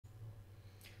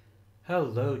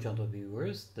Hello, gentle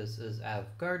viewers. This is Av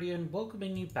Guardian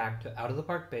welcoming you back to Out of the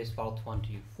Park Baseball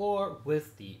 24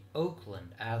 with the Oakland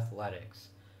Athletics.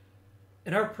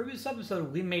 In our previous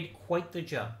episode, we made quite the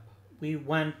jump. We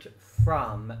went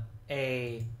from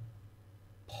a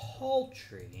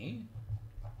paltry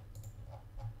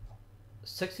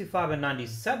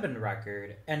 65-97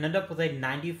 record and ended up with a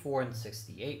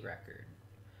 94-68 record,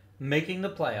 making the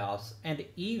playoffs and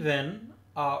even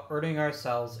earning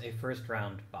ourselves a first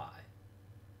round bye.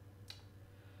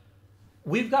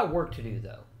 We've got work to do,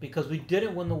 though, because we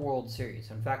didn't win the World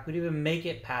Series. In fact, we didn't even make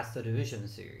it past the Division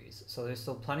Series, so there's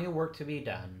still plenty of work to be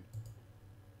done.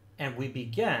 And we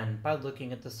begin by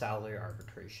looking at the salary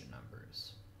arbitration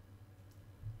numbers.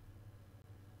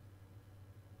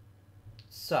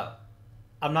 So,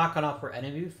 I'm not going to offer any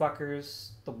of you fuckers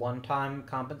the one-time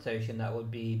compensation. That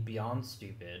would be beyond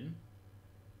stupid.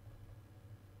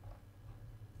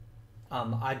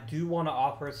 I do want to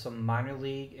offer some minor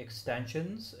league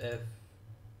extensions if...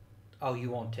 Oh,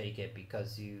 you won't take it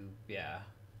because you... Yeah.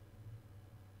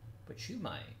 But you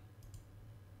might.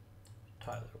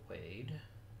 Tyler Wade.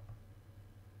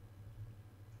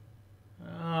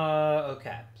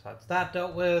 Okay. So that's that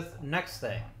dealt with. Next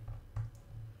thing.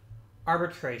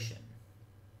 Arbitration.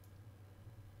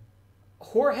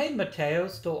 Jorge Mateo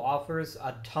still offers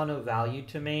a ton of value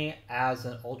to me as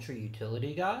an ultra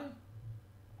utility guy.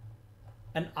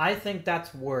 And I think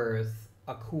that's worth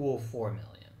a cool $4 million.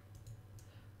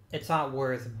 It's not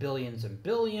worth billions and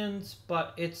billions,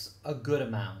 but it's a good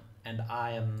amount, and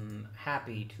I am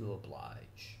happy to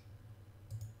oblige.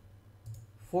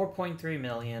 $4.3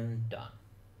 million, done.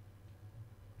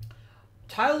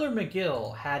 Tyler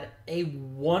McGill had a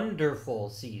wonderful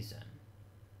season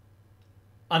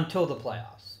until the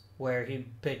playoffs, where he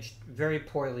pitched very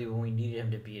poorly when we needed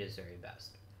him to be at his very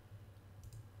best.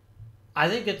 I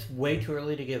think it's way too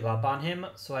early to give up on him,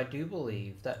 so I do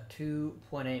believe that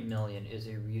 $2.8 million is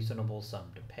a reasonable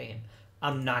sum to pay him.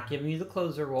 I'm not giving you the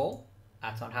closer role.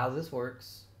 That's not how this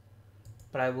works.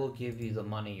 But I will give you the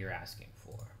money you're asking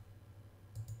for.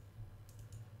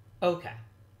 Okay.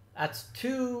 That's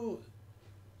 2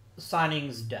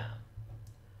 signings down.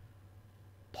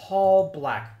 Paul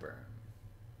Blackburn.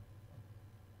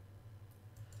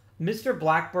 Mr.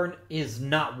 Blackburn is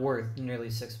not worth nearly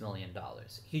 $6 million.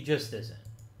 He just isn't.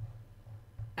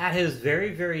 At his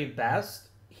very, very best,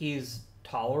 he's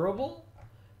tolerable,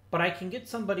 but I can get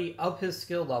somebody up his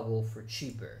skill level for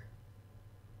cheaper.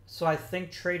 So I think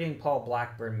trading Paul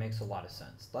Blackburn makes a lot of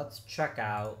sense. Let's check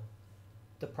out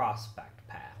the prospect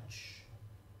patch.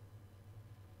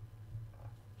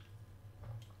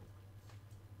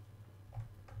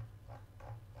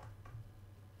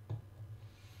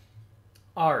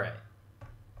 Alright,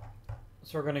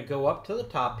 so we're going to go up to the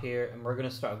top here, and we're going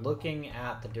to start looking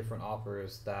at the different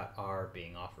offers that are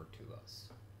being offered to us.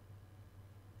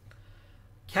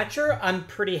 Catcher, I'm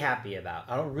pretty happy about.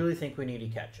 I don't really think we need a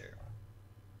catcher.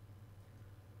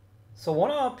 So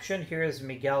one option here is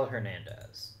Miguel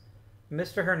Hernandez.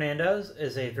 Mr. Hernandez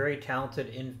is a very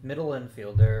talented middle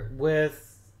infielder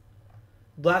with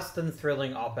less than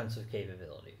thrilling offensive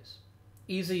capabilities.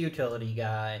 He's a utility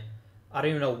guy. I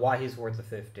don't even know why he's worth the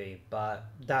 50, but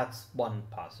that's one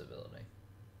possibility.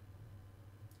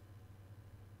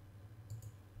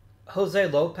 Jose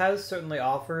Lopez certainly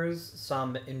offers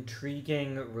some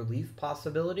intriguing relief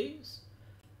possibilities,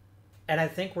 and I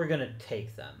think we're going to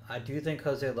take them. I do think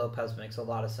Jose Lopez makes a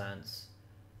lot of sense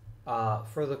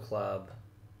for the club.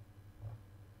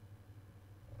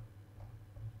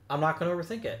 I'm not going to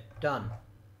overthink it. Done.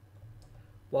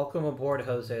 Welcome aboard,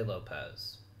 Jose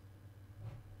Lopez.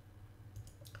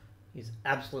 He's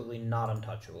absolutely not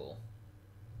untouchable.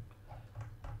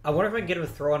 I wonder if I can get him to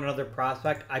throw on another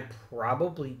prospect. I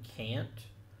probably can't,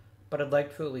 but I'd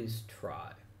like to at least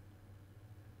try.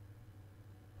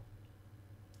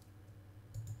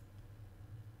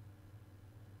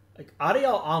 Like,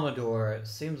 Adiel Amador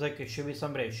seems like it should be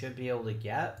somebody I should be able to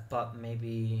get, but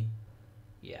maybe,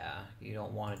 yeah, you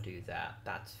don't want to do that.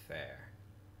 That's fair.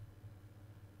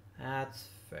 That's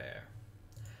fair.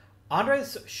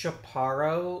 Andres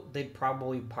Chaparro, they'd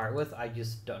probably part with. I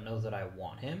just don't know that I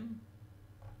want him.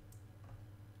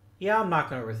 Yeah, I'm not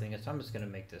going to overthink it, so I'm just going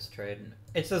to make this trade.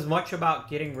 It's as much about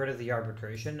getting rid of the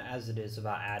arbitration as it is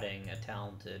about adding a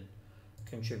talented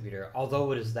contributor,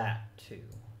 although it is that, too.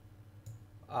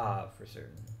 For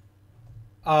certain.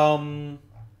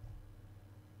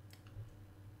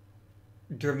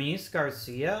 Dermis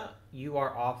Garcia, you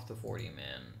are off the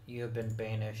 40-man. You have been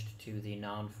banished to the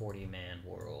non-40-man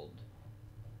world.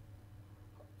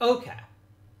 Okay.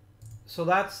 So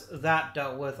that's that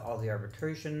dealt with. All the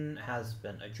arbitration has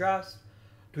been addressed.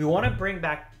 Do we want to bring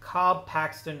back Cobb,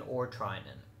 Paxton, or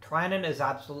Trinan? Trinan is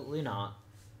absolutely not.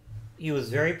 He was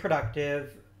very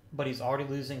productive, but he's already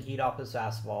losing heat off his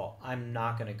fastball. I'm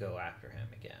not going to go after him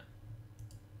again.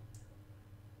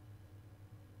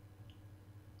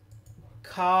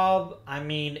 Cobb, I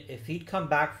mean, if he'd come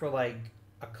back for like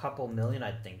a couple million,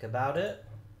 I'd think about it.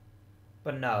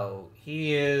 But no,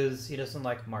 he doesn't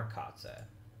like Mark Kotze.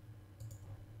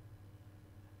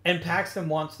 And Paxton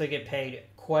wants to get paid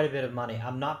quite a bit of money.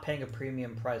 I'm not paying a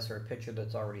premium price for a pitcher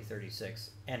that's already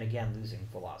 36 and again losing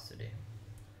velocity.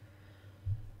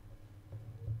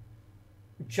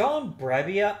 John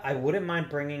Brebbia, I wouldn't mind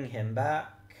bringing him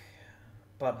back,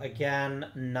 but again,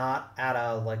 not at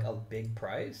a big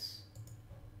price.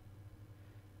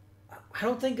 I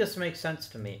don't think this makes sense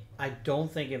to me. I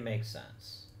don't think it makes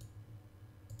sense.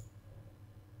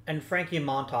 And Frankie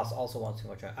Montas also wants too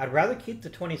much. I'd rather keep the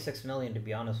 26 million, to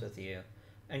be honest with you,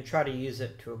 and try to use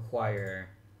it to acquire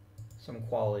some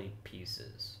quality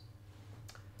pieces.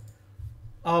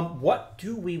 What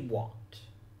do we want?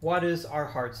 What is our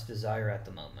heart's desire at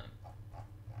the moment?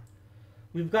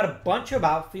 We've got a bunch of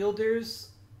outfielders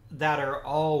that are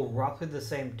all roughly the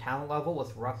same talent level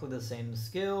with roughly the same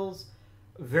skills,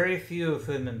 very few of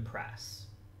whom impress.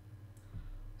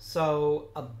 So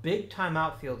a big-time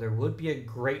outfielder would be a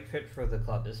great fit for the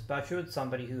club, especially with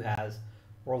somebody who has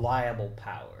reliable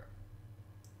power.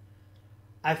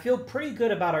 I feel pretty good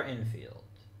about our infield.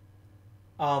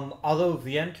 Although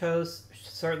Vientos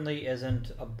certainly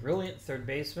isn't a brilliant third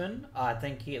baseman, I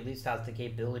think he at least has the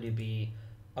capability to be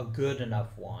a good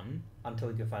enough one until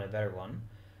we can find a better one.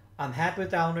 I'm happy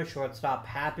with Allen at shortstop,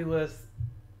 happy with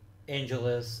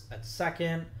Angelis at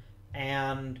second,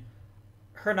 and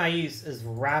Hernandez is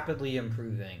rapidly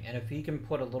improving. And if he can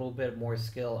put a little bit more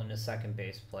skill in his second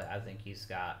base play, I think he's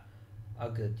got a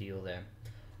good deal there.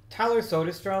 Tyler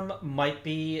Soderstrom might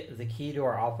be the key to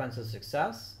our offensive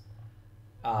success.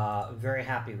 Very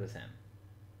happy with him.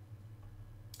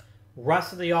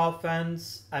 Rest of the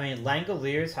offense, I mean,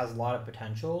 Langoliers has a lot of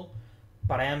potential,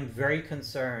 but I am very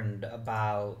concerned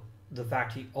about the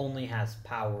fact he only has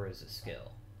power as a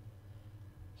skill.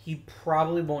 He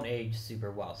probably won't age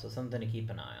super well, so something to keep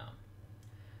an eye on.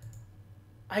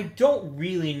 I don't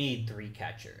really need 3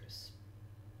 catchers.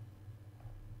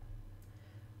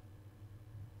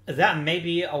 That may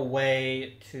be a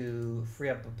way to free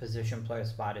up a position player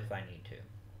spot if I need to.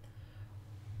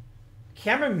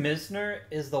 Cameron Misner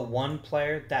is the one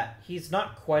player that he's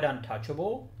not quite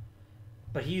untouchable,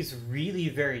 but he's really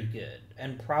very good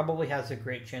and probably has a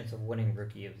great chance of winning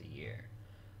Rookie of the Year.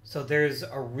 So there's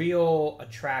a real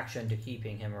attraction to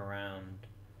keeping him around.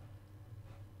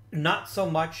 Not so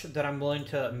much that I'm willing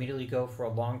to immediately go for a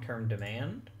long-term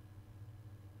demand.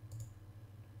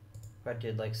 If I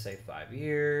did, like, say, 5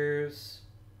 years.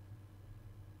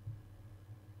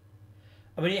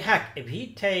 I mean, heck, if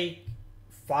he'd take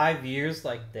 5 years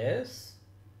like this,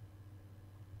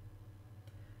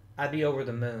 I'd be over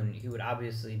the moon. He would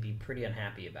obviously be pretty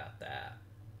unhappy about that.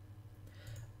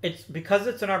 It's because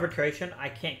it's an arbitration, I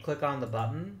can't click on the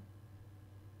button.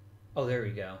 Oh, there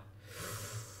we go.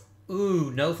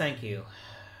 Ooh, no thank you.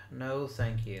 No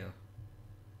thank you.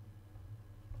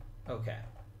 Okay.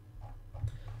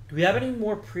 Do we have any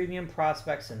more premium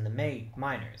prospects in the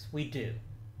minors? We do.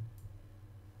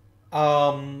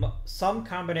 Some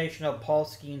combination of Paul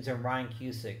Skeens and Ryan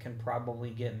Cusick can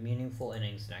probably get meaningful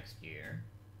innings next year.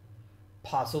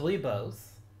 Possibly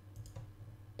both.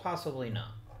 Possibly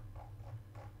not.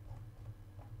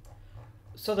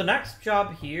 So the next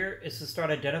job here is to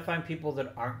start identifying people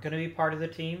that aren't going to be part of the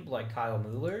team, like Kyle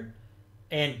Mueller,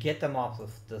 and get them off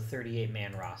of the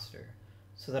 38-man roster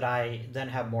so that I then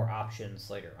have more options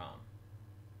later on.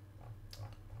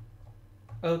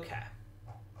 Okay.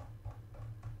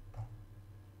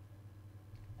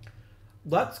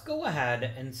 Let's go ahead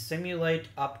and simulate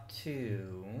up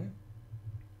to...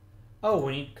 Oh,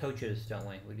 we need coaches, don't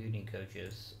we? We do need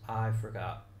coaches. I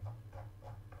forgot.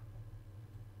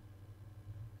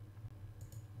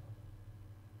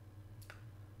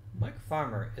 Mike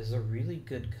Farmer is a really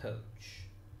good coach.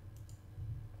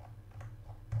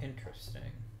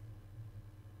 Interesting.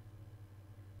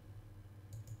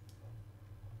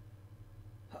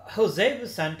 Jose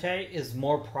Vicente is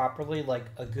more properly like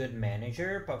a good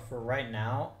manager, but for right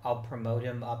now, I'll promote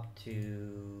him up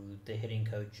to the hitting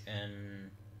coach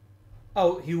and...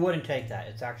 Oh, he wouldn't take that.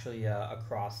 It's actually a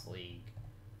cross league.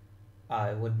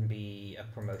 It wouldn't be a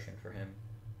promotion for him.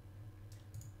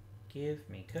 Give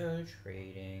me coach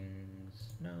ratings.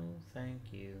 No,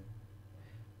 thank you.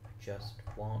 I just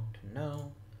want to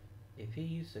know if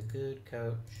he's a good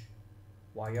coach.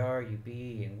 Why are you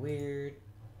being weird?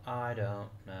 I don't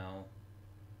know.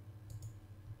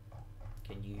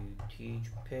 Can you teach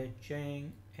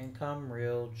pitching and come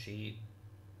real cheap?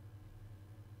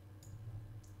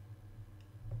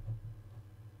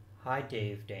 Hi,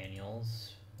 Dave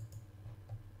Daniels.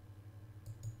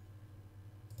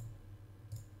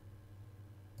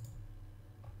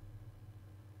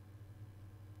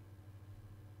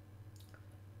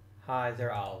 Hi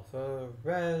there,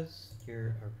 Alvarez.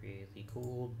 You're a really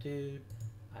cool dude.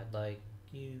 I'd like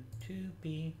you to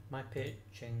be my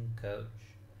pitching coach.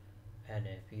 And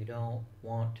if you don't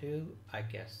want to, I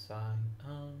guess I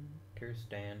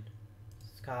understand.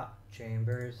 Scott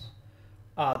Chambers.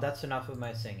 That's enough of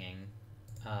my singing.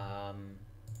 Let's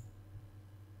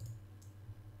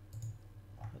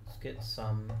get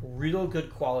some real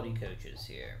good quality coaches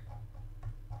here.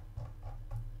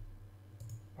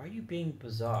 Why are you being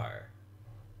bizarre?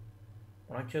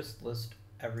 Why don't I just list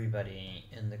everybody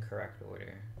in the correct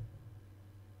order?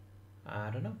 I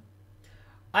don't know.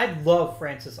 I'd love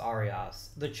Francis Arias.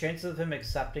 The chances of him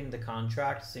accepting the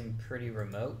contract seem pretty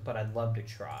remote, but I'd love to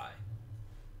try.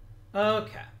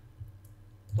 Okay.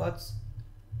 Let's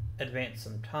advance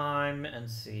some time and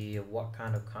see what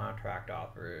kind of contract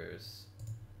offers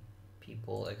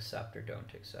people accept or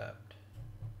don't accept.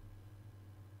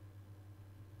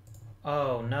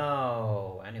 Oh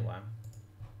no. Anyway.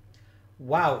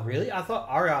 Wow, really? I thought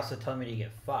Arias would tell me to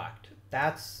get fucked.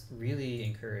 That's really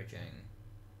encouraging.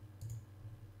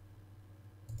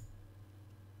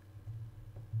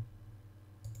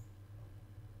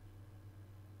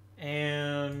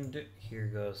 And here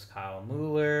goes Kyle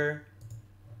Mueller.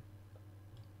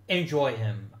 Enjoy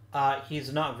him.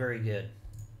 He's not very good.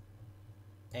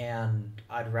 And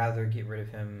I'd rather get rid of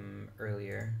him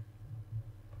earlier.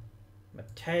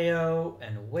 Mateo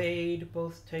and Wade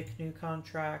both take new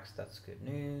contracts. That's good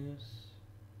news.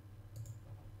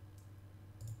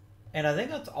 And I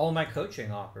think that's all my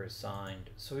coaching offers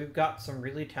signed. So we've got some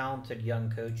really talented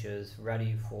young coaches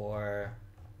ready for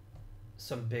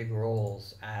some big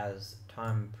roles as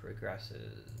time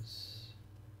progresses.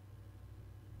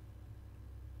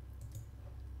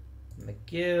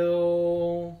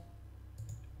 McGill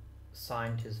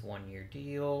signed his one-year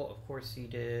deal. Of course he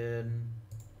did.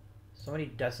 Somebody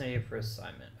designated for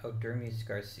assignment. Oh, Dermis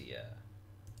Garcia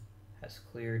has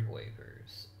cleared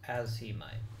waivers, as he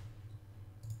might.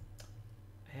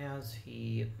 As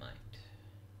he might.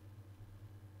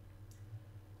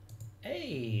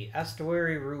 Hey,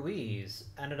 Estuary Ruiz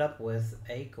ended up with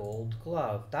a gold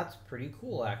glove. That's pretty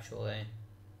cool, actually.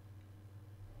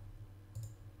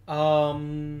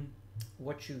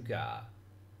 What you got?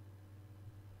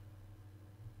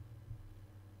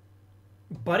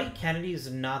 Buddy Kennedy's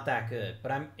not that good,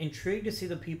 but I'm intrigued to see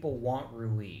the people want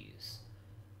Ruiz.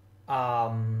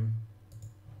 I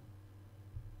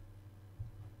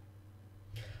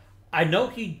know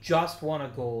he just won a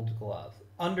gold glove.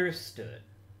 Understood.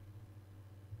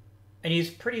 And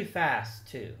he's pretty fast,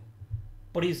 too.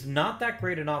 But he's not that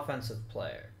great an offensive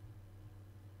player.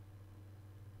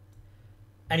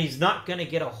 And he's not going to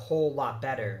get a whole lot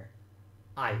better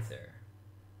either.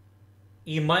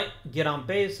 He might get on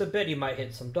base a bit. He might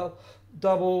hit some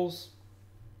doubles.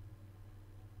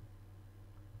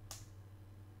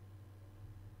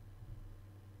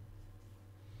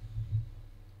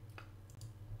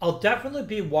 I'll definitely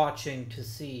be watching to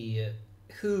see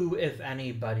who, if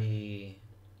anybody,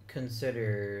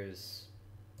 considers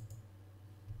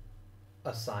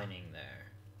a signing there.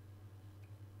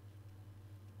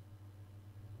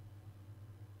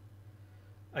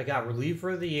 I got reliever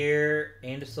of the year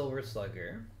and a silver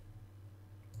slugger.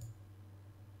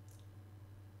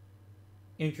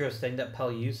 Interesting that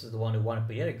Pelius is the one who won it,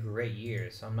 but he had a great year,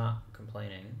 so I'm not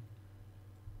complaining.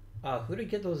 Who did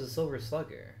get those a silver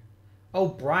slugger? Oh,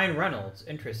 Brian Reynolds.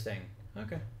 Interesting.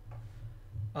 Okay.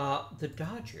 The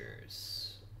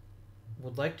Dodgers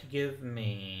would like to give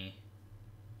me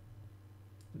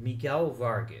Miguel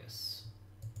Vargas.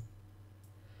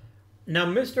 Now,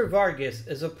 Mr. Vargas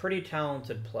is a pretty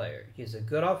talented player. He's a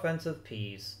good offensive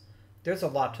piece. There's a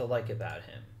lot to like about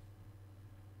him.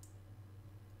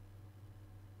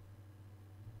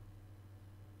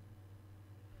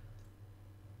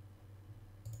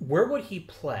 Where would he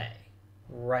play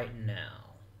right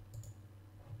now?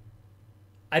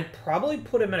 I'd probably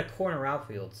put him in a corner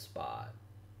outfield spot,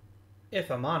 if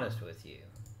I'm honest with you.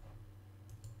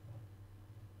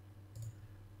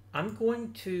 I'm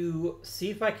going to see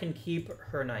if I can keep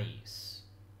Hernais.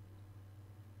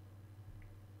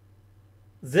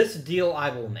 This deal I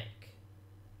will make.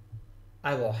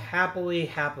 I will happily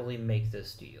make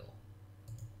this deal.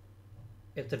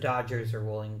 If the Dodgers are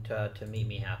willing to meet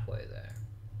me halfway there.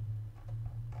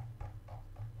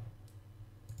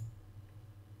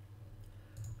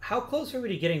 How close are we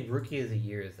to getting Rookie of the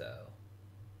Year, though?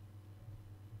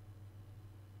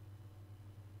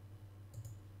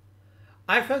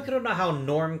 I frankly don't know how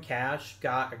Norm Cash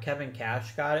got, or Kevin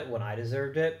Cash got it when I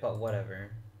deserved it, but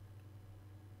whatever.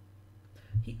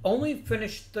 He only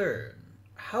finished third.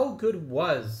 How good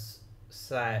was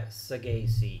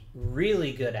Sagasi?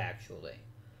 Really good, actually.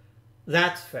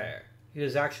 That's fair. He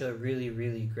was actually a really,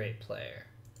 really great player.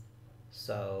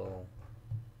 So,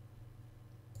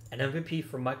 an MVP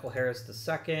for Michael Harris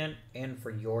II and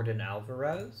for Jordan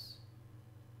Alvarez.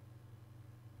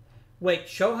 Wait,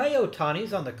 Shohei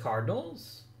Ohtani's on the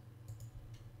Cardinals?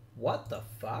 What the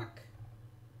fuck?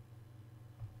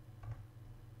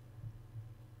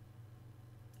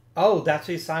 Oh, that's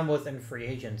who he signed with in free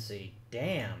agency.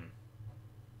 Damn.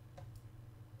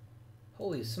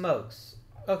 Holy smokes.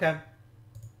 Okay.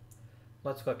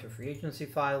 Let's go up to free agency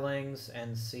filings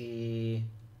and see...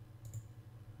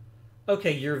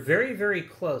 Okay, you're very, very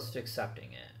close to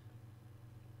accepting it.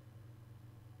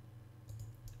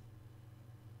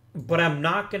 But I'm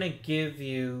not going to give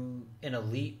you an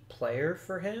elite player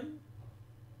for him.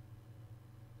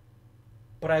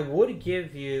 But I would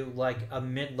give you, like, a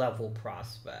mid-level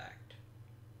prospect.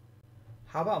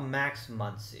 How about Max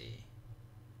Muncy?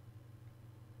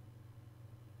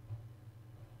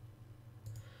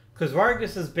 Because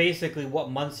Vargas is basically what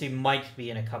Muncy might be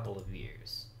in a couple of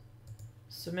years.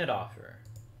 Submit offer.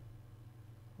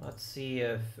 Let's see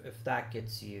if that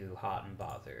gets you hot and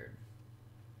bothered.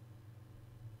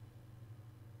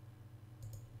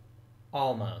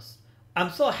 Almost. I'm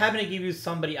still having to give you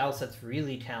somebody else that's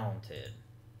really talented.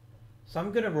 So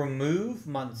I'm going to remove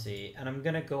Muncy, and I'm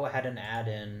going to go ahead and add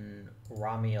in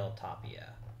Ramiel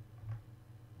Tapia.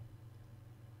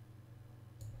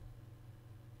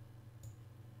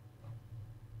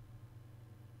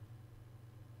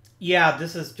 Yeah,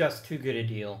 this is just too good a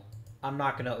deal. I'm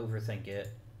not going to overthink it.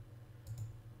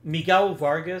 Miguel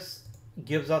Vargas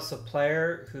gives us a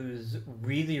player who's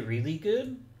really, really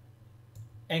good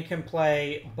and can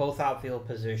play both outfield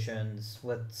positions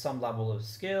with some level of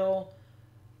skill,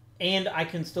 and I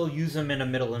can still use him in a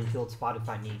middle infield spot if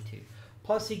I need to.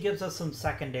 Plus, he gives us some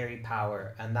secondary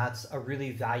power, and that's a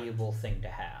really valuable thing to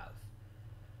have.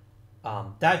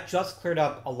 That just cleared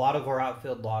up a lot of our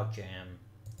outfield logjam,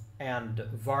 and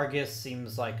Vargas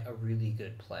seems like a really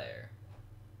good player.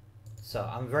 So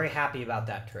I'm very happy about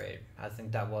that trade. I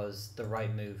think that was the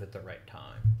right move at the right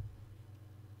time.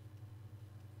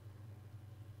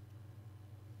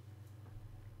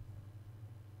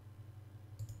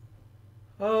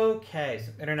 Okay,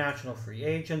 some international free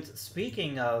agents.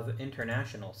 Speaking of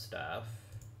international stuff,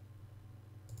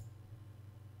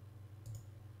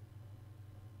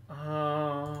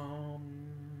 oh,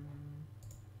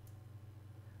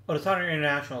 it's not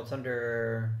international. It's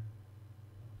under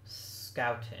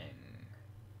scouting.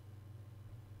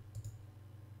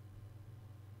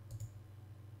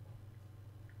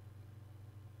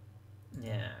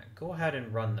 Yeah, go ahead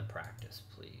and run the practice,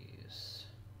 please.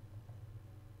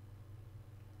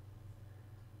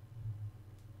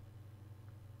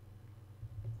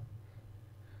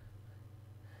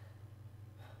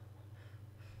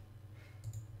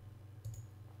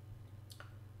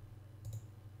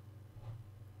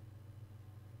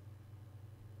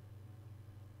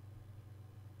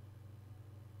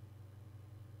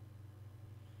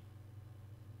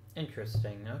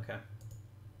 Interesting, okay.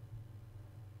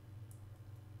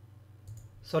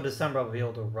 So December I'll be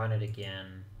able to run it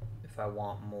again if I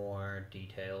want more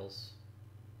details.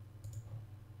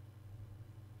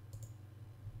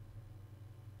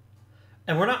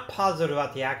 And we're not positive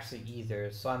about the accuracy either,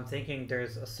 so I'm thinking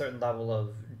there's a certain level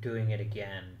of doing it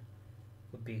again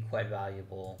would be quite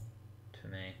valuable to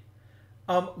me.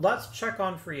 Let's check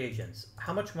on free agents.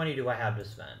 How much money do I have to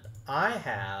spend? I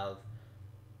have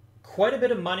quite a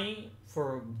bit of money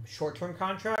for short-term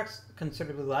contracts,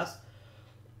 considerably less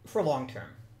for long-term.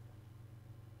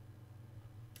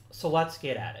 So let's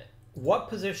get at it. What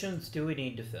positions do we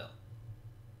need to fill?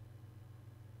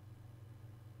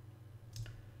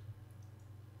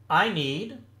 I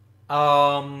need,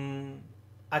 I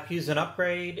could use an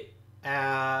upgrade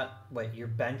at, wait, you're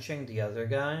benching the other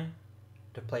guy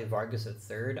to play Vargas at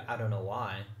third? I don't know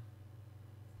why.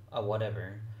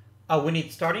 Whatever. We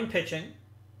need starting pitching.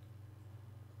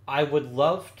 I would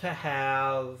love to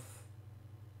have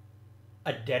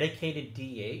a dedicated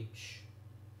DH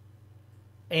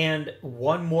and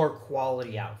one more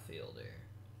quality outfielder.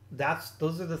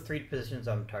 Those are the three positions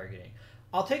I'm targeting.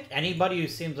 I'll take anybody who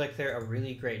seems like they're a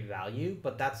really great value,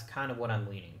 but that's kind of what I'm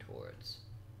leaning towards.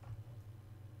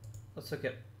 Let's look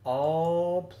at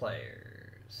all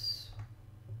players.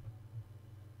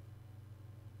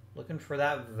 Looking for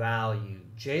that value.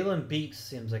 Jalen Beeks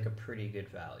seems like a pretty good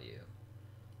value.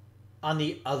 On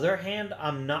the other hand,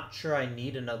 I'm not sure I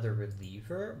need another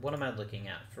reliever. What am I looking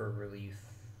at for relief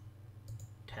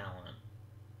talent?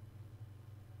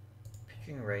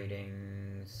 Pitching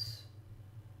ratings.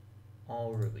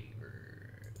 All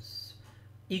relievers.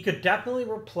 You could definitely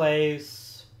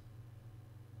replace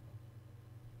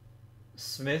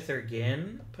Smith or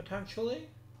Ginn, potentially.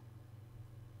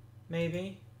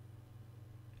 Maybe.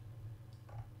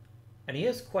 And he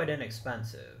is quite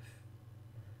inexpensive.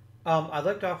 I'd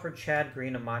like to offer Chad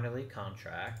Green a minor league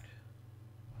contract.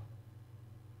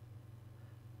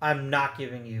 I'm not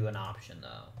giving you an option,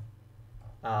 though.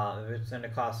 If it's going to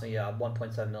cost me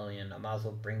 $1.7 million, I might as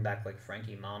well bring back like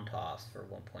Frankie Montas for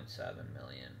 $1.7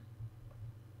 million.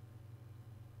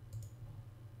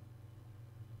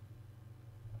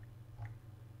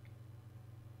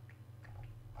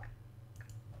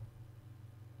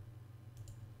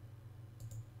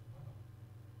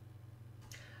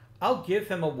 I'll give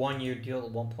him a one-year deal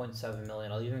at $1.7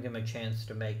 million. I'll even give him a chance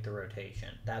to make the rotation.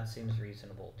 That seems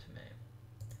reasonable to me.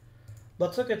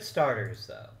 Let's look at starters,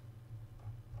 though.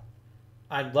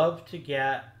 I'd love to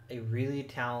get a really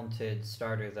talented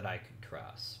starter that I could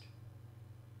trust.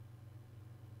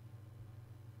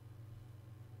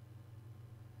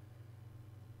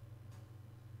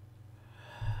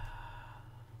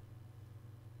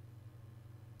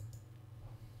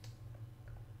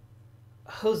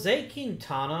 Jose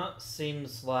Quintana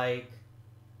seems like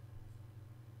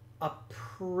a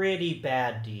pretty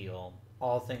bad deal,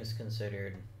 all things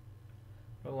considered.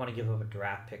 I don't want to give up a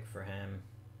draft pick for him.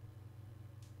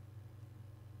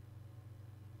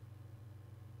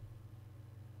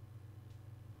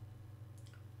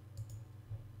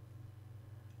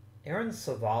 Aaron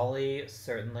Savali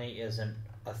certainly isn't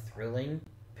a thrilling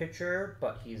pitcher,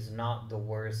 but he's not the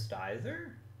worst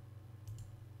either.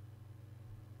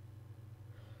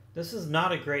 This is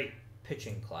not a great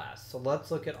pitching class, so let's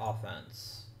look at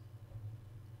offense.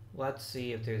 Let's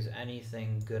see if there's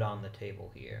anything good on the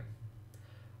table here.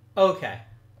 Okay.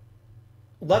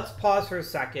 Let's pause for a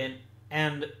second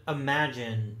and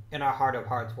imagine in our heart of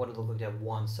hearts what it would look like to have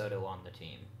Juan Soto on the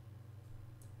team.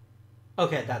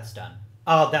 Okay, that's done.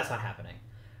 Oh, that's not happening.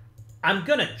 I'm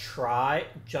going to try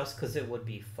just because it would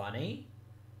be funny,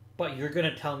 but you're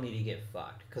going to tell me to get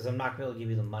fucked because I'm not going to give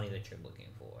you the money that you're looking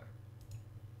for.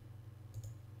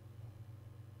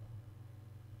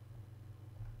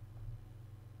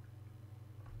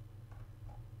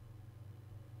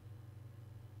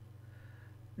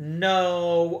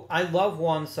 No, I love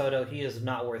Juan Soto. He is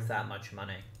not worth that much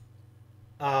money.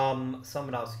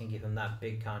 Someone else can give him that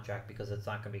big contract because it's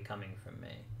not going to be coming from me.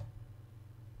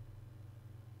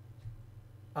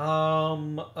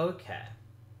 Okay.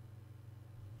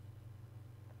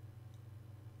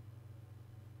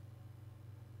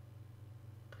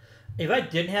 If I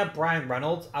didn't have Brian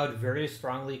Reynolds, I would very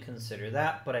strongly consider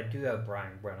that, but I do have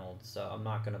Brian Reynolds, so I'm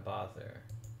not going to bother.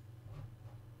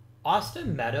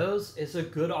 Austin Meadows is a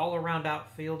good all-around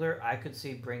outfielder. I could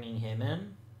see bringing him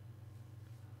in,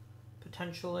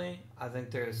 potentially. I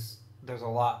think there's a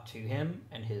lot to him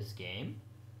and his game.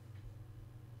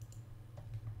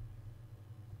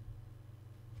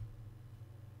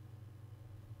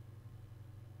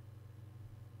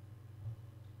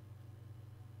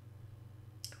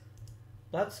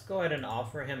 Let's go ahead and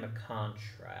offer him a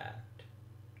contract.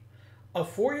 A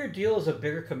 4-year deal is a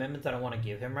bigger commitment than I want to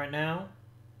give him right now.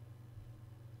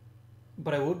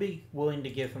 But I would be willing to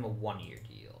give him a 1-year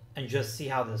deal and just see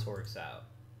how this works out.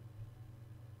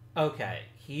 Okay,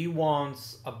 he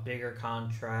wants a bigger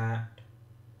contract.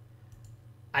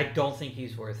 I don't think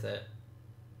he's worth it.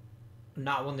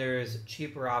 Not when there's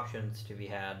cheaper options to be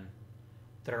had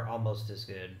that are almost as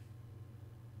good.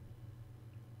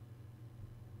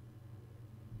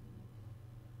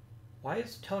 Why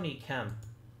is Tony Kemp?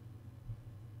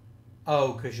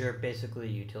 Oh, because you're basically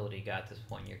a utility guy at this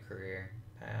point in your career.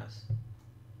 Pass.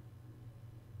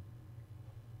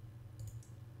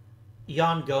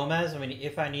 Yan Gomez, I mean,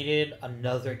 if I needed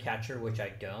another catcher, which I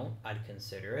don't, I'd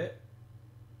consider it.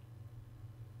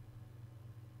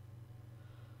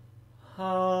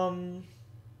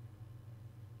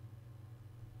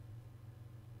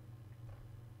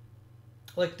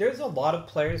 Like, there's a lot of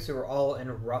players who are all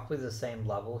in roughly the same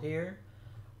level here.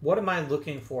 What am I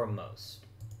looking for most?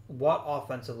 What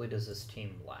offensively does this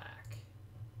team lack?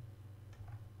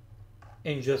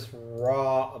 In just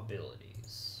raw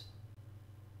abilities.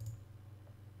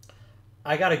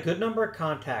 I got a good number of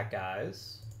contact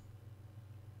guys.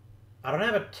 I don't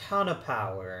have a ton of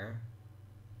power.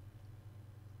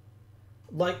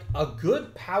 Like, a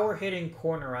good power-hitting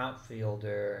corner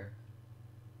outfielder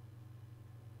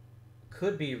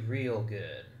could be real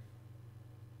good.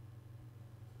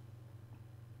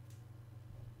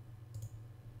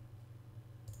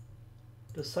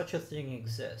 Does such a thing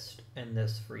exist in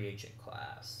this free agent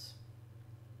class?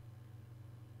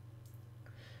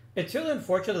 It's really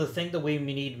unfortunate. The thing that we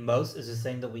need most is the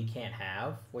thing that we can't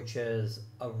have, which is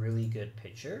a really good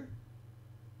pitcher.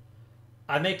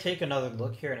 I may take another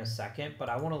look here in a second, but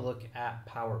I want to look at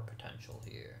power potential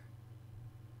here.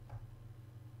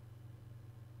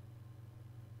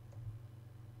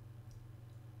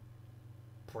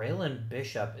 Braylon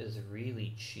Bishop is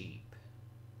really cheap.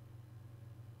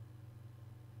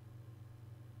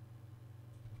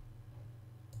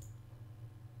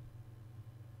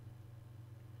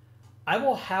 I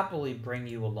will happily bring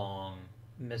you along,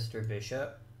 Mr.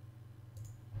 Bishop.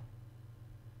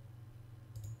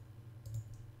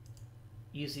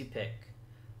 Easy pick.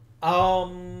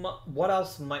 What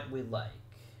else might we like?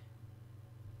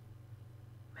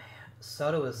 Man,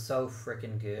 Soto is so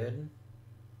freaking good.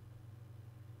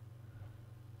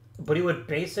 But he would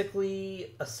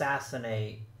basically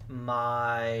assassinate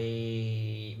my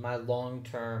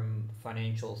long-term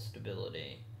financial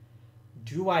stability.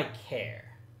 Do I care?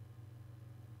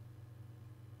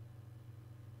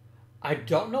 I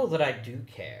don't know that I do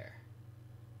care.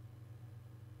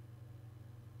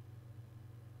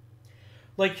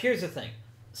 Like, here's the thing.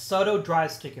 Soto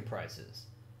drives ticket prices.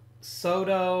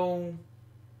 Soto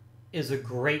is a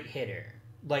great hitter,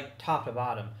 like top to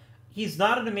bottom. He's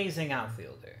not an amazing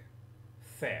outfielder.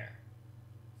 Fair.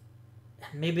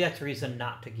 Maybe that's a reason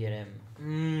not to get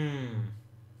him.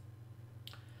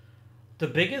 The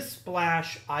biggest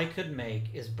splash I could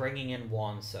make is bringing in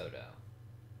Juan Soto.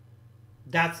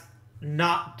 That's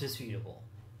not disputable.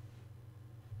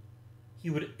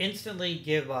 He would instantly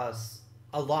give us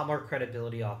a lot more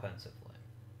credibility offensively.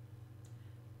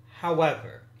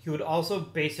 However, he would also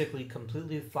basically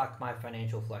completely fuck my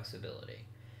financial flexibility.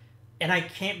 And I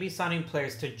can't be signing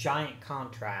players to giant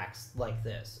contracts like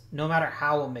this, no matter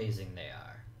how amazing they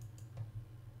are.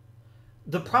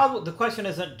 The question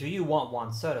isn't, do you want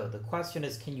Juan Soto? The question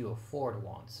is, can you afford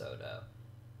Juan Soto?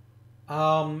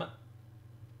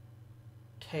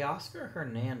 Teoscar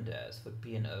Hernandez would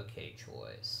be an okay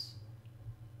choice.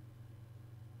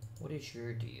 What is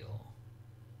your deal?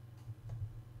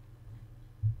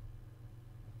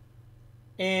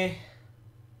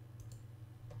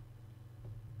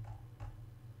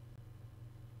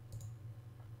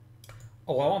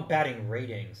 Oh, I want batting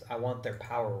ratings. I want their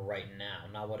power right now,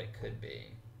 not what it could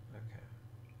be. Okay.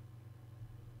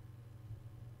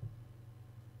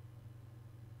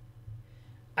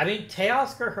 I mean,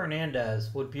 Teoscar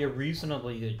Hernandez would be a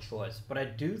reasonably good choice, but I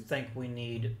do think we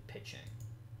need pitching.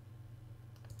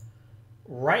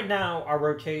 Right now, our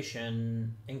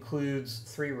rotation includes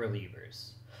 3 relievers.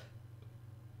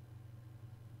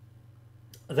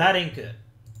 That ain't good.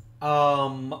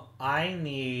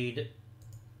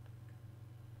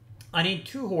 I need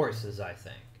 2 horses, I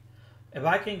think. If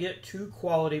I can get 2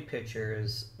 quality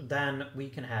pitchers, then we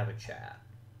can have a chat.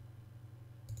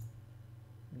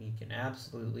 We can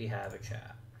absolutely have a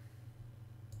chat.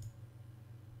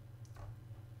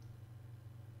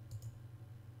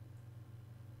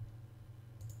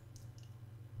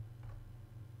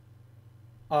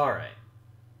 Alright.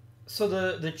 So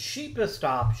the cheapest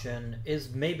option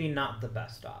is maybe not the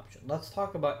best option. Let's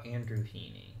talk about Andrew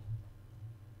Heaney.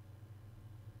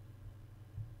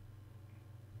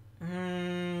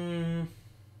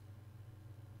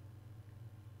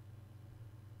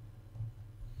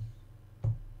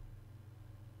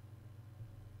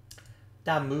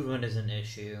 That movement is an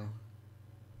issue.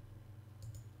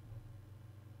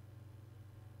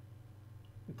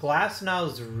 Glasnow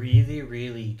is really,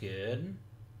 really good,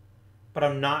 but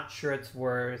I'm not sure it's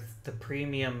worth the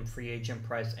premium free agent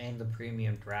price and the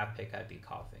premium draft pick I'd be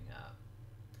coughing up.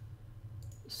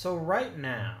 So right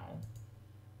now,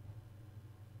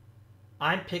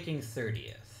 I'm picking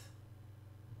 30th.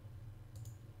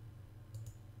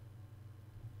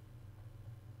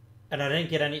 And I didn't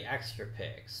get any extra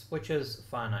picks, which is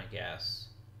fun, I guess.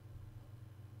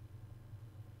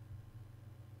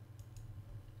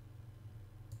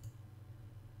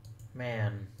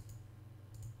 Man.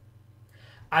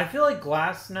 I feel like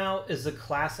Glasnow is a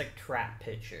classic trap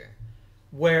pitcher,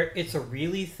 where it's a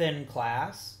really thin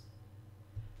class,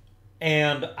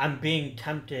 and I'm being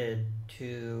tempted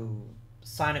to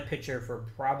sign a pitcher for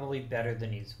probably better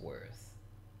than he's worth.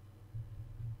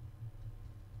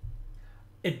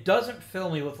 It doesn't fill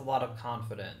me with a lot of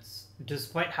confidence,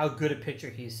 despite how good a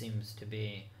pitcher he seems to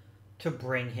be, to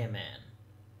bring him in.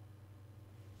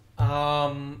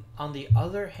 On the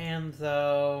other hand,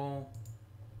 though,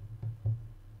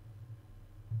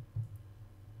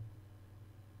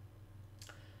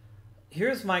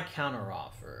 Here's my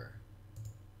counteroffer.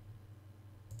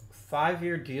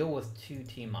 5-year deal with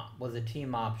a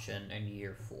team option in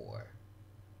year 4.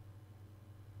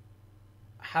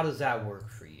 How does that work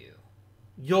for you?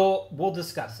 We'll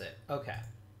discuss it. Okay.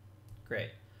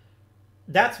 Great.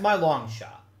 That's my long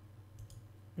shot.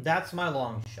 That's my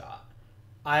long shot.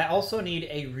 I also need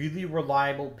a really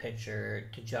reliable pitcher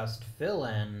to just fill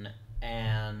in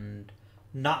and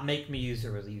not make me use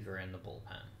a reliever in the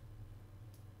bullpen.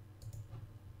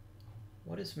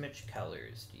 What is Mitch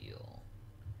Keller's deal?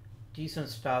 Decent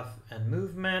stuff and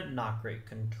movement, not great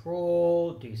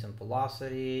control, decent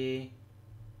velocity.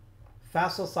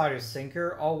 Fastball, slider,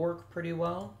 sinker all work pretty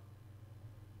well.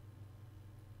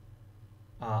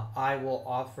 I will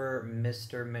offer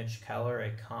Mr. Mitch Keller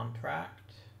a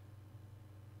contract.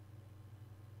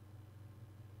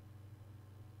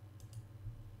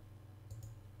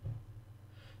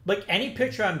 Like, any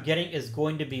pitcher I'm getting is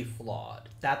going to be flawed.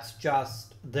 That's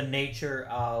just the nature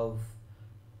of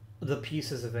the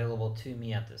pieces available to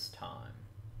me at this time.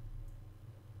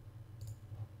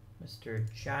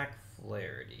 Mr. Jack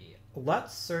Flaherty.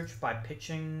 Let's search by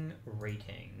pitching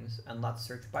ratings, and let's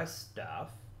search by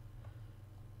stuff.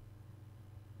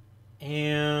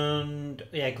 And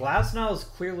yeah, Glasnow is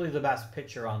clearly the best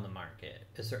pitcher on the market.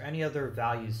 Is there any other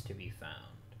values to be found?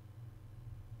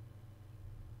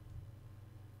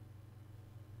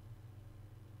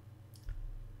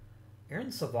 Aaron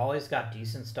Savali's got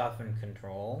decent stuff in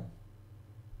control.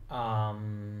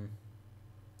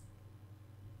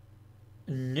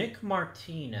 Nick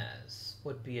Martinez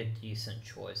would be a decent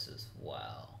choice as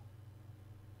well.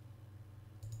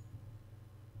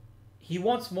 He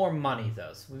wants more money,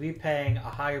 though, so we'd be paying a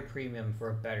higher premium for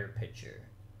a better pitcher.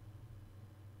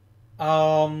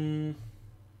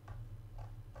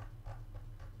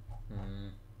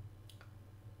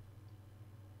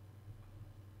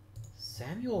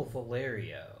 Samuel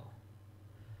Valerio.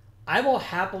 I will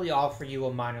happily offer you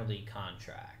a minor league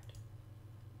contract.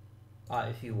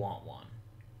 If you want one.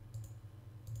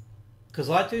 Because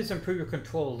all I have to do is improve your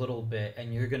control a little bit,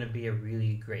 and you're going to be a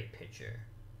really great pitcher.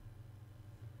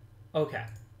 Okay.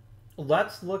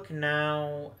 Let's look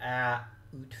now at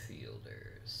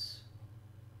outfielders.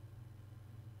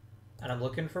 And I'm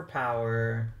looking for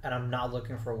power, and I'm not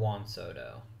looking for Juan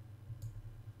Soto.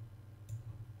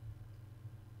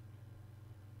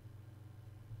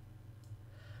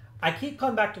 I keep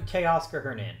coming back to Teoscar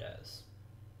Hernandez.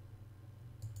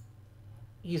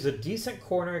 He's a decent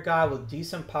corner guy with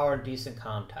decent power and decent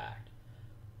contact.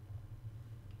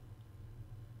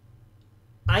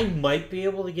 I might be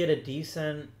able to get a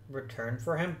decent return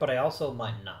for him, but I also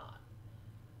might not.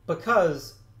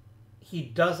 Because he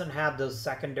doesn't have those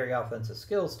secondary offensive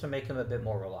skills to make him a bit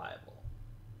more reliable.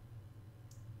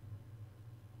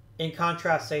 In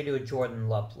contrast, say, to a Jordan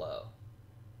Luplow,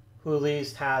 who at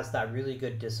least has that really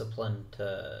good discipline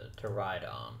to ride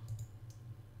on.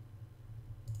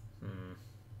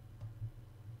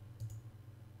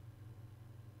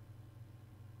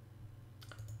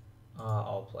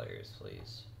 All players,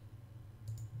 please.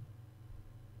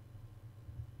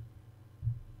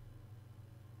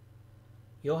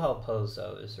 Yoel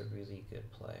Pozo is a really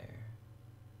good player.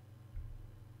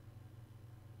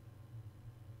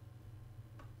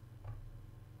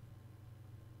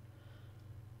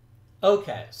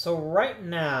 Okay, so right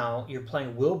now you're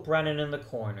playing Will Brennan in the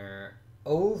corner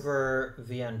over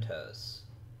Vientos.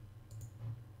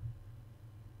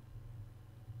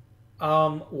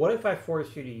 What if I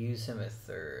force you to use him at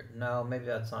third? No, maybe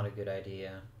that's not a good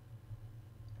idea.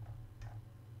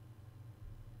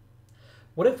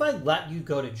 What if I let you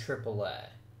go to AAA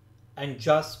and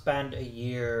just spend a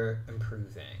year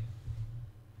improving,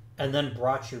 and then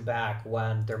brought you back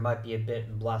when there might be a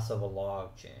bit less of a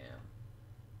log jam?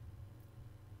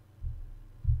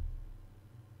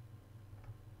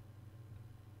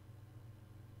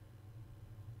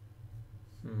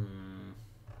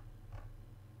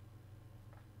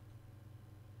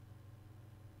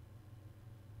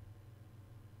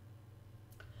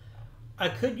 I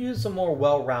could use a more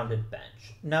well-rounded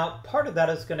bench. Now, part of that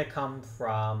is going to come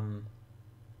from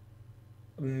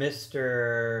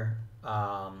Mr.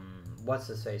 What's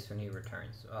his face when he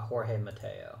returns? Jorge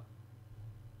Mateo.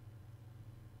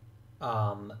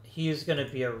 He's going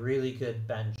to be a really good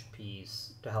bench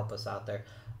piece to help us out there.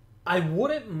 I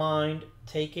wouldn't mind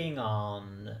taking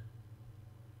on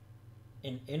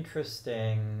an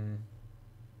interesting...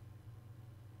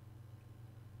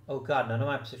 Oh god, none of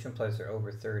my position players are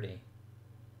over 30.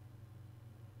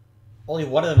 Only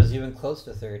one of them is even close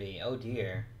to 30. Oh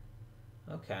dear.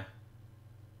 Okay.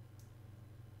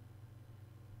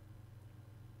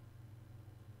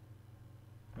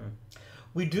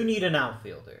 We do need an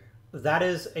outfielder. That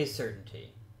is a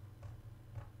certainty.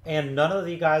 And none of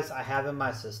the guys I have in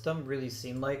my system really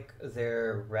seem like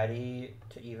they're ready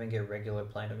to even get regular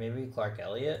playing. Maybe Clark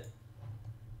Elliott.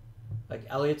 Like,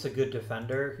 Elliott's a good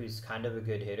defender who's kind of a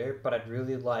good hitter, but I'd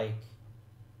really like...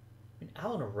 I mean,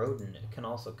 Alan Roden can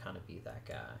also kind of be that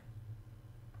guy.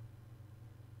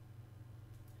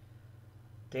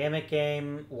 Damn it,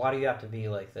 game. Why do you have to be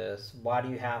like this? Why do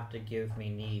you have to give me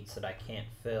needs that I can't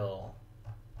fill?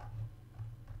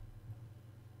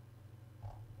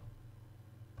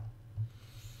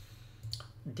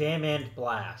 Damn and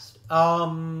blast.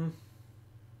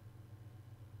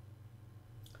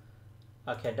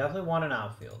 Okay, definitely want an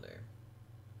outfielder.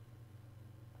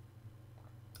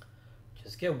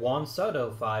 Just get Juan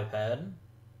Soto, 5-head.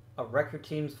 A record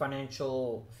team's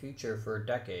financial future for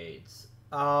decades.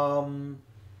 Adam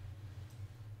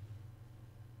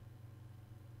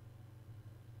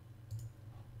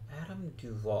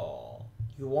Duvall.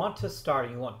 You want to start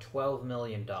and you want $12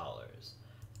 million.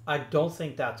 I don't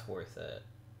think that's worth it.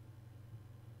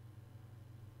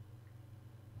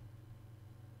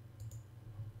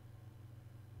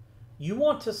 You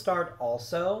want to start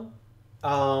also.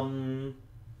 I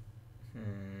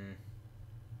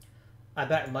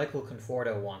bet Michael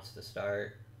Conforto wants to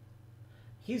start.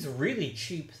 He's really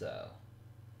cheap, though.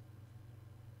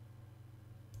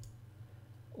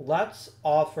 Let's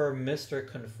offer Mr.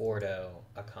 Conforto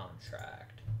a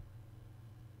contract.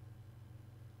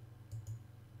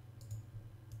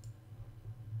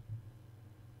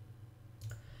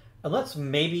 And let's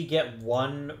maybe get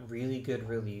one really good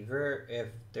reliever, if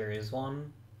there is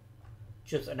one.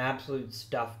 Just an absolute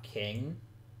stuff king.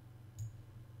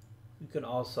 You can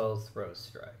also throw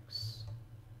strikes.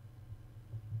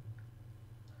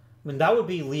 I mean, that would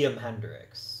be Liam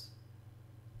Hendricks.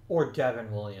 Or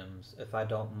Devin Williams, if I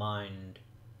don't mind.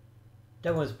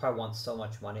 Devin Williams probably wants so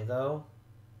much money, though.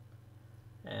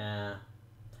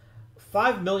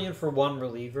 $5 million for one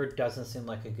reliever doesn't seem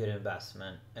like a good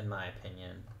investment, in my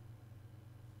opinion.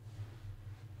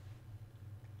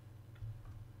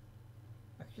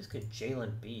 I could just get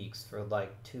Jalen Beeks for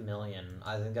like $2 million.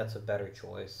 I think that's a better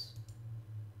choice.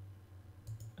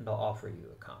 And I'll offer you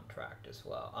a contract as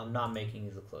well. I'm not making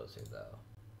you the closer, though.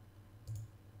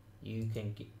 You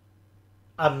can get...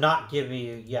 I'm not giving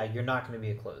you... Yeah, you're not going to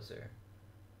be a closer.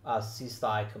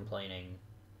 C-Sly complaining.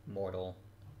 Mortal.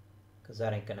 Because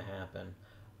that ain't going to happen.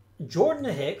 Jordan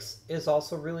Hicks is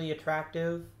also really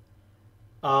attractive.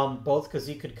 Both because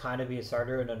he could kind of be a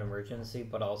starter in an emergency,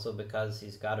 but also because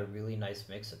he's got a really nice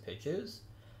mix of pitches.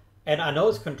 And I know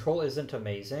his control isn't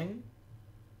amazing,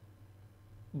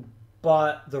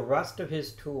 but the rest of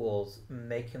his tools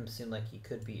make him seem like he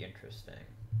could be interesting.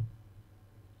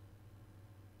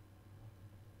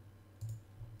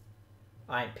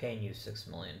 I ain't paying you $6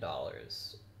 million.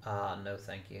 No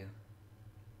thank you.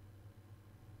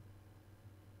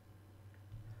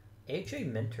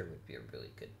 AJ Minter would be a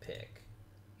really good pick.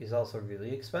 He's also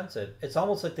really expensive. It's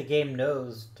almost like the game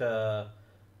knows to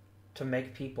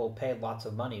make people pay lots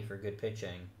of money for good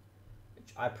pitching, which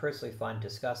I personally find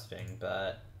disgusting,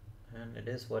 but and it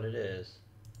is what it is.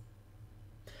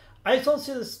 I just don't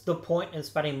see the point in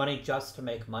spending money just to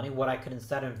make money when I could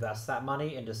instead invest that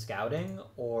money into scouting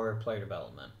or player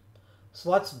development. So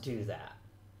let's do that.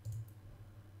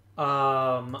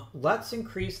 Let's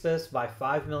increase this by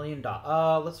 $5 million.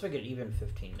 Let's make it even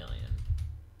 $15 million.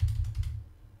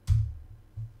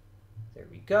 There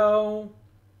we go.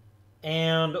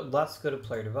 And let's go to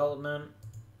player development.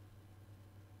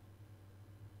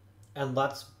 And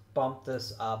let's bump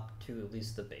this up to at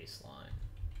least the baseline.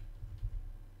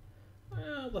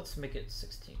 Well, let's make it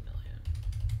 16 million.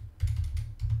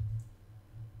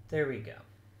 There we go.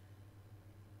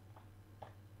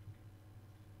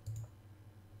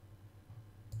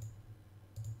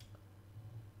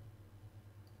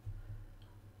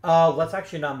 Let's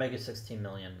actually not make it 16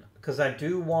 million, because I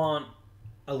do want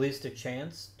at least a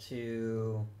chance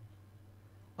to...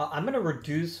 I'm going to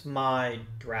reduce my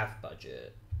draft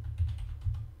budget.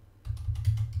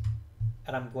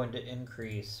 And I'm going to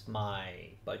increase my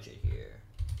budget here.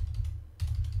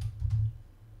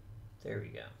 There we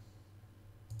go.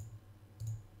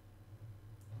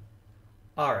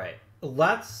 Alright,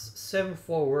 let's sim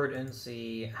forward and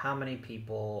see how many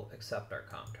people accept our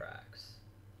contracts.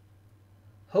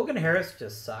 Hogan Harris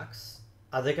just sucks.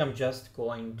 I think I'm just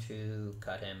going to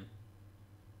cut him.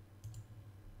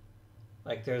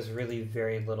 Like, there's really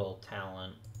very little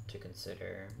talent to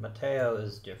consider. Mateo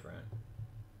is different.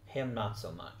 Him, not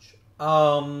so much.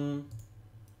 Hall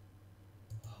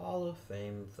of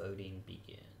Fame voting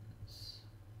begins.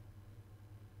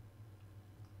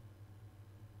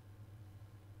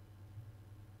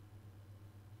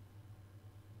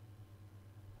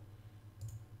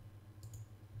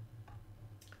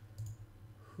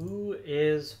 Who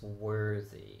is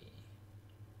worthy?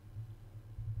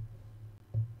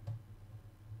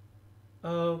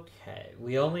 Okay,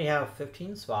 we only have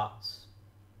 15 spots.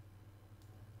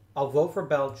 I'll vote for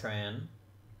Beltran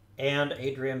and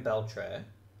Adrian Beltre.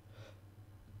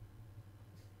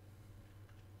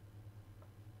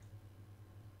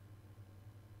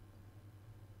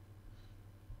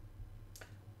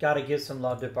 Gotta give some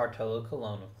love to Bartolo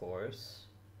Colon, of course.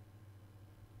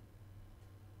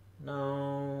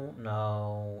 No,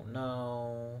 no,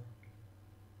 no.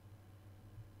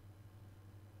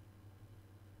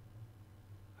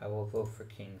 I will vote for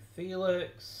King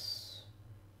Felix.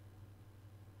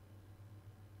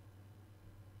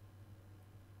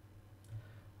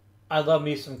 I love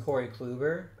me some Corey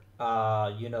Kluber.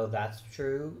 You know that's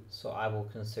true, so I will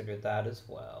consider that as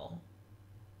well.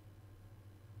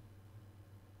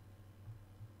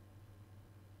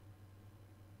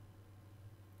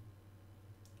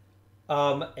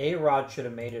 A-Rod should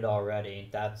have made it already.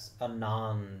 That's a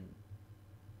non...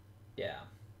 Yeah.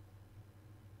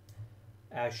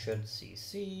 As should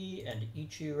CC and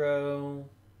Ichiro.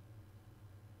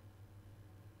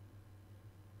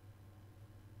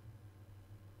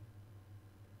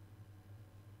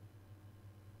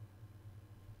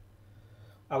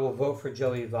 I will vote for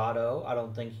Joey Votto. I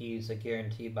don't think he's a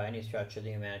guarantee by any stretch of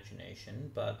the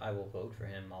imagination, but I will vote for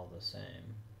him all the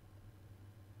same.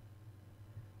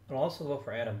 I'll also vote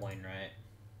for Adam Wainwright.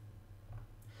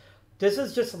 This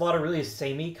is just a lot of really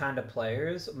samey kind of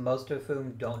players, most of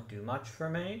whom don't do much for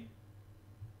me.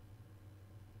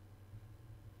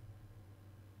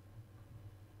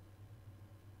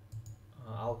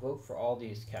 I'll vote for all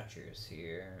these catchers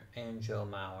here, and Joe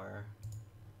Mauer.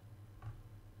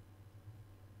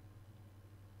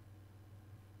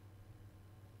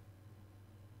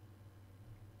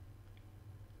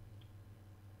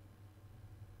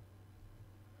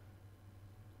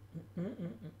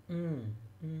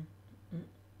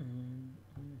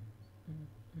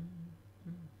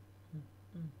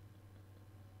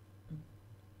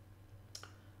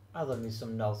 I love me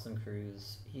some Nelson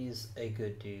Cruz. He's a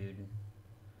good dude.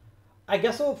 I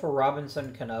guess I'll vote for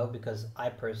Robinson Cano because I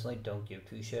personally don't give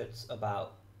two shits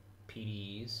about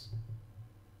PDEs.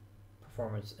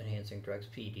 Performance enhancing drugs,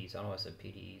 PDEs. I don't know why I said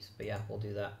PDEs, but yeah, we'll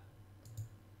do that.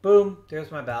 Boom,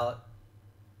 there's my ballot.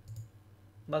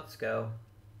 Let's go.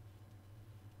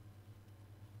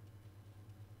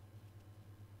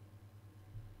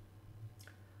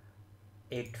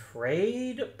 A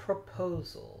trade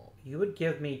proposal. You would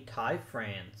give me Ty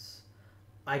France.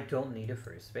 I don't need a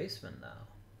first baseman, though,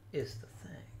 is the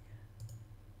thing.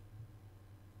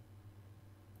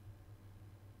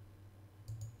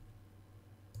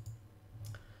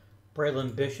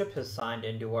 Braylon Bishop has signed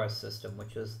into our system,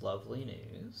 which is lovely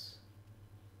news.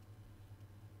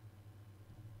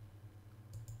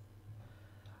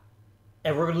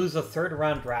 And we're going to lose a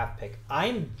third-round draft pick.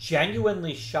 I'm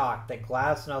genuinely shocked that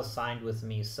Glasnow signed with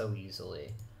me so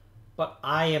easily. But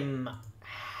I am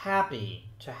happy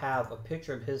to have a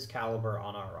pitcher of his caliber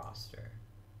on our roster.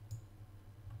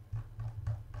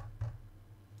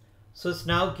 So this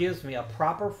now gives me a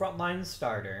proper frontline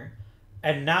starter.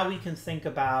 And now we can think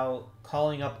about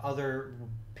calling up other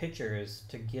pitchers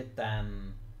to get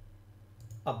them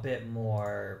a bit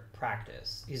more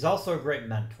practice. He's also a great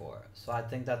mentor, so I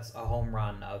think that's a home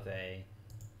run of a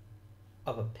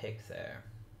pick there.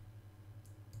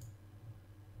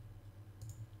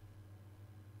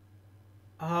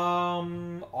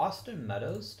 Austin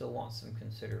Meadows still wants some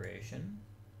consideration.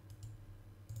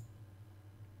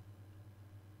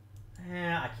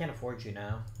 I can't afford you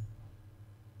now.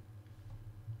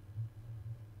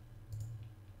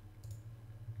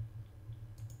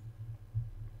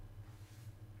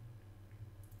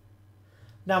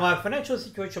 Now, my financial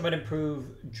situation would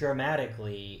improve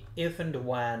dramatically if and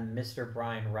when Mr.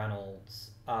 Brian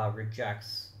Reynolds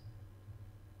rejects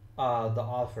the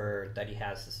offer that he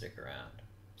has to stick around.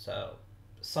 So,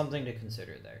 something to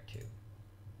consider there, too.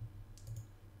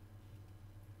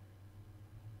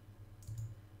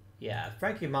 Yeah, if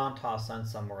Frankie Montas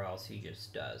sends somewhere else, he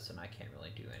just does, and I can't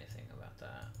really do anything about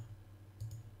that.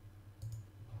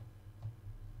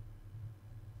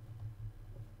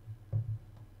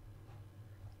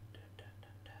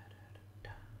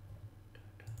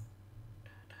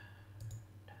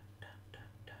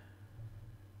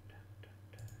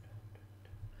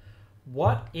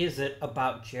 What is it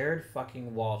about Jared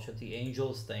fucking Walsh that the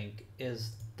Angels think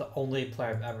is the only player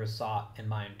I've ever sought in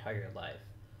my entire life?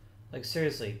 Like,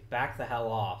 seriously, back the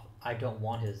hell off. I don't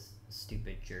want his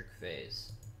stupid jerk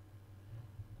face.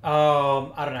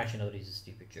 I don't actually know that he's a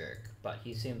stupid jerk, but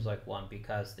he seems like one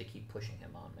because they keep pushing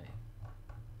him on me.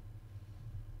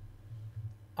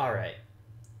 Alright.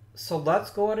 So let's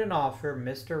go ahead and offer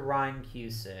Mr. Ryan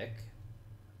Cusick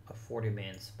a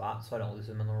 40-man spot so I don't lose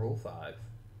him in the Rule 5.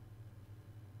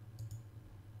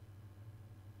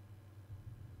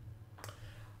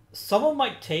 Someone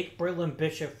might take Braylon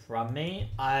Bishop from me.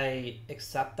 I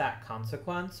accept that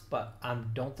consequence, but I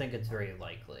don't think it's very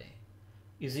likely.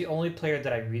 He's the only player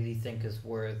that I really think is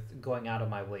worth going out of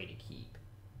my way to keep.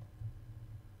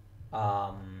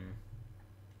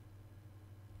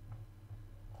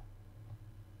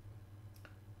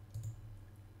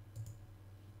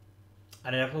 I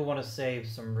definitely want to save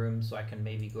some room so I can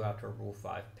maybe go after a Rule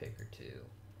 5 pick or two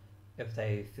if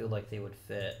they feel like they would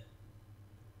fit.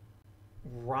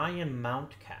 Ryan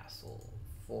Mountcastle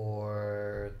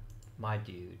for my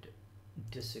dude.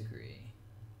 Disagree.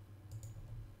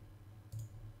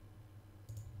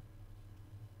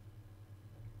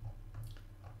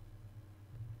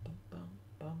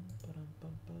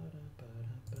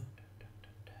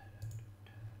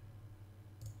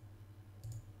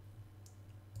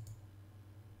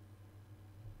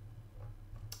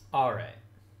 All right.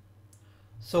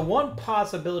 So one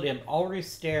possibility I'm already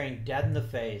staring dead in the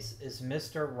face is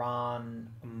Mr. Ron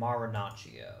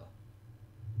Marinaccio.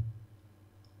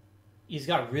 He's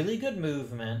got really good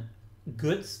movement,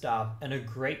 good stuff, and a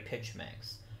great pitch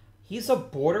mix. He's a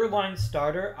borderline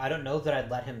starter. I don't know that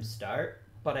I'd let him start,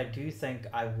 but I do think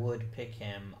I would pick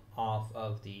him off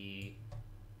of the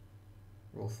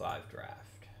Rule 5 draft.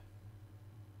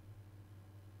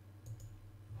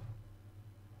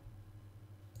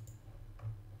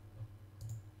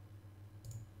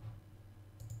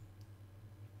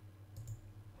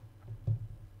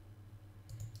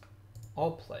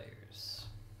 All players.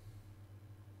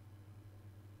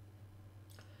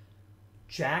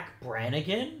 Jack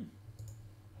Brannigan?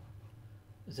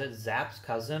 Is that Zapp's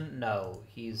cousin? No,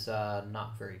 he's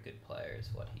not very good player is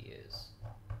what he is.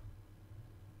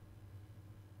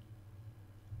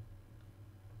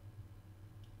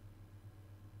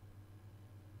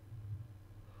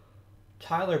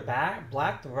 Tyler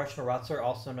Black, the Russian wrestler,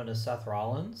 also known as Seth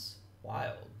Rollins.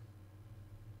 Wild.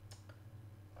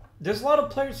 There's a lot of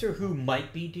players here who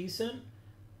might be decent.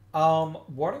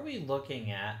 What are we looking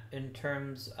at in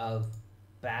terms of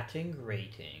batting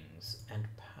ratings and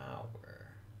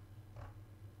power?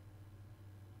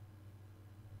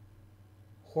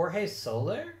 Jorge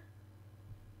Soler?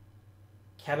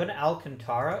 Kevin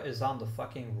Alcantara is on the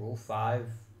fucking Rule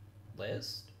 5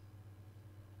 list?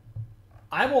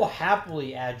 I will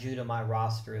happily add you to my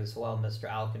roster as well, Mr.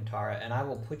 Alcantara, and I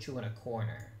will put you in a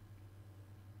corner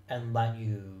and let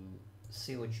you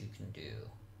see what you can do.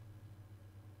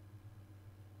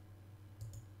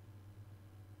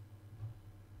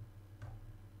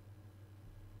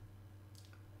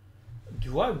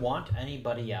 Do I want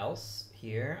anybody else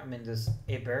here? I mean, there's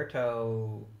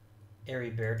Heriberto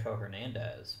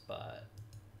Hernandez, but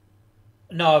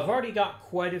no, I've already got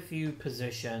quite a few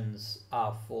positions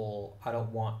full. I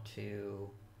don't want to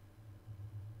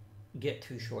get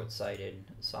too short-sighted,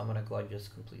 so I'm going to go ahead and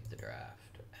just complete the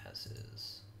draft as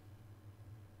is.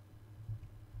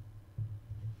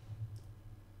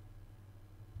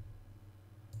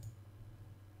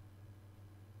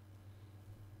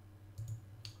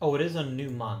 Oh, it is a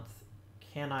new month.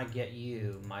 Can I get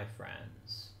you, my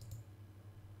friends,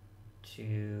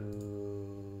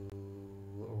 to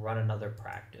run another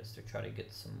practice to try to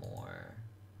get some more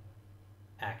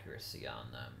accuracy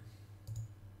on them?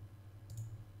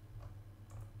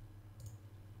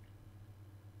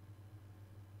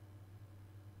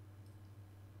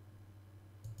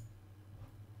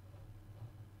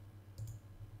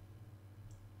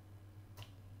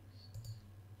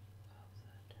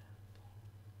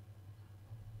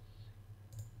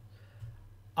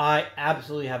 I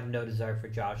absolutely have no desire for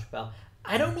Josh Bell.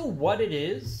 I don't know what it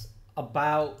is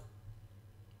about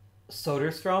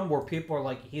Soderstrom where people are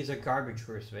like, he's a garbage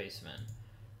first baseman.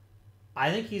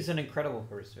 I think he's an incredible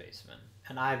first baseman,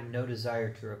 and I have no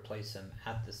desire to replace him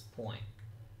at this point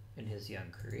in his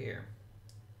young career.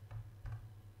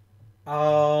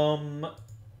 Keller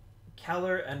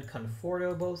and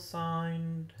Conforto both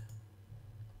signed.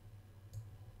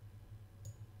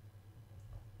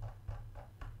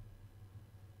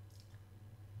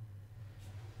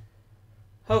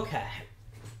 Okay.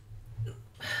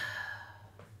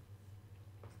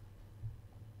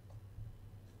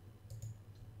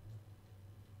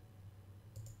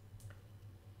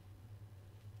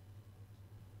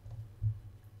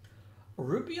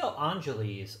 Rubio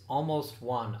Angeles almost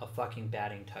won a fucking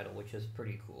batting title, which is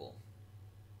pretty cool.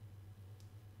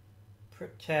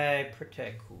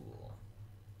 Pretty cool.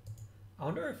 I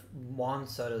wonder if Juan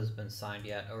Soto's been signed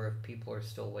yet, or if people are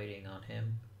still waiting on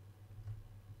him.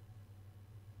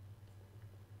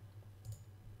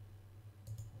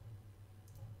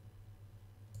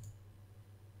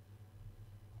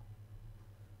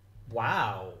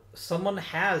 Wow, someone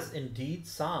has indeed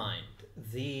signed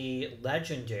the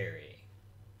legendary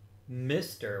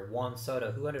Mr. Juan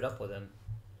Soto. Who ended up with him?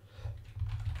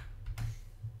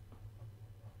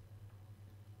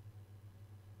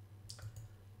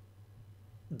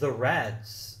 The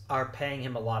Reds are paying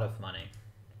him a lot of money.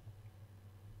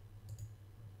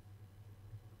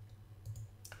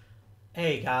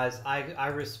 Hey guys, I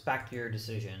respect your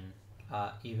decision,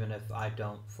 even if I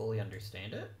don't fully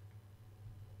understand it.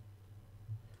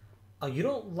 Oh, you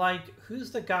don't like... Who's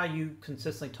the guy you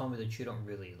consistently told me that you don't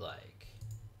really like?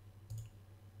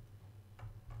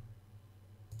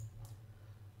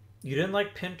 You didn't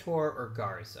like Pintor or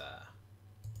Garza.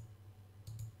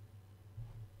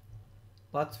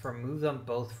 Let's remove them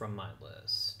both from my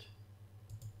list.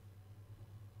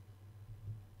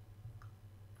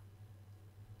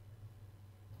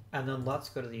 And then let's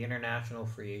go to the international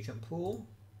free agent pool.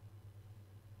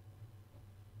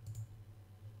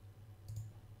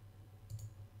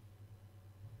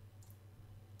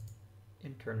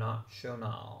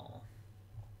 International.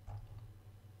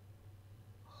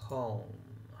 Home.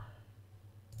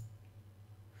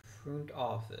 Front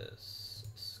office.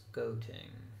 Scouting.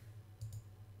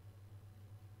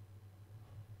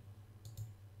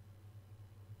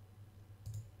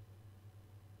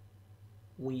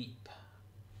 Weep.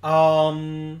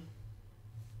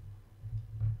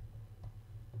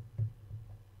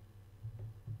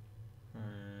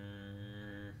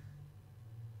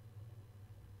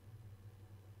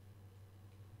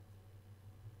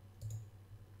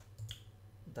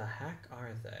 The heck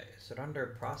are they? Is it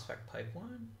under prospect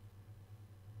pipeline?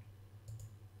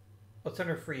 What's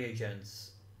under free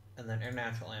agents? And then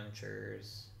international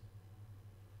amateurs.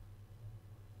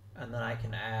 And then I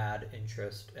can add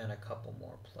interest in a couple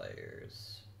more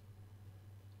players.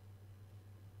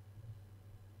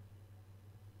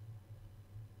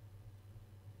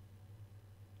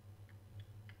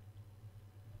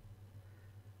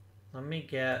 Let me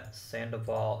get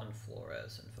Sandoval and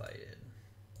Flores invited.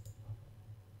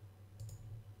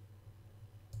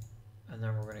 And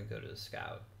then we're going to go to the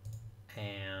scout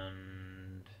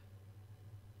and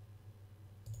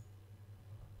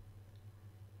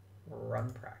run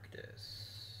practice.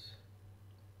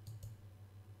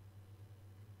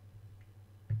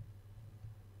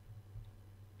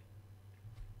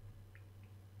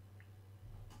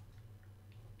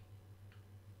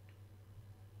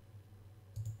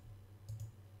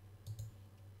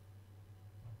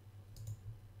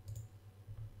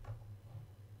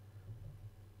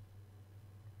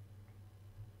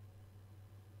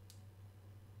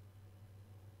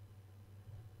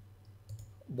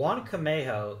 Juan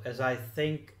Camejo is, I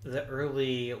think, the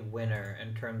early winner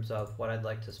in terms of what I'd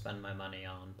like to spend my money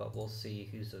on, but we'll see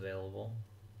who's available.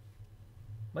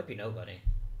 Might be nobody.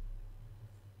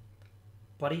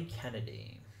 Buddy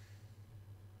Kennedy.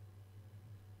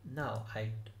 No, I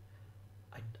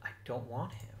don't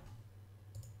want him.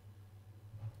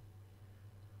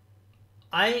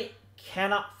 I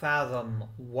cannot fathom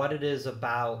what it is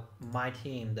about my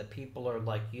team that people are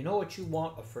like, you know what you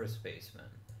want? A first baseman.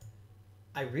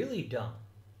 I really don't.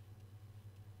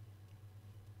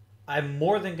 I'm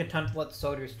more than content to let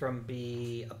Soderstrom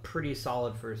be a pretty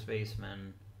solid first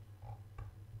baseman.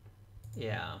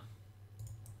 Yeah.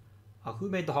 Who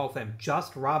made the Hall of Fame?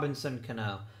 Just Robinson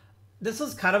Cano. This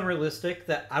is kind of realistic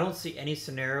that I don't see any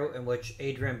scenario in which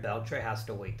Adrian Beltre has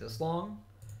to wait this long.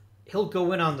 He'll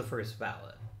go in on the first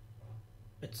ballot.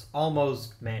 It's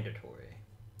almost mandatory.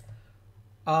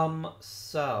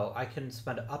 So I can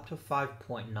spend up to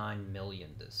 5.9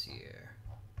 million this year.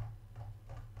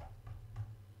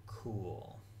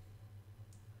 Cool.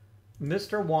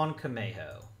 Mr. Juan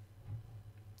Camejo,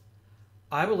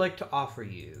 I would like to offer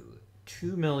you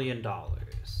 $2 million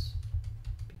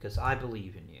because I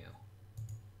believe in you.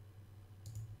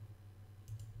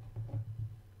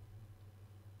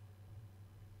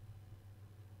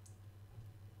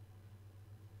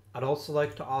 I'd also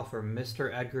like to offer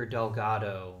Mr. Edgar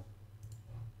Delgado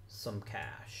some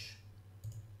cash.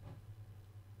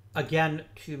 Again,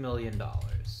 $2 million.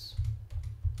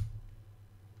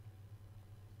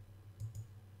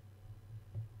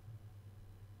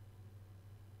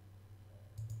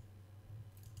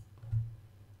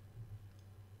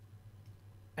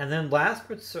 And then last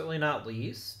but certainly not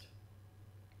least,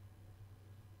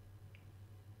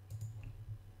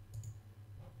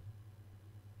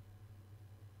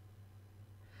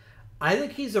 I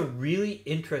think he's a really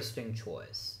interesting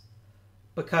choice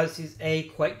because he's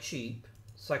quite cheap,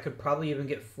 so I could probably even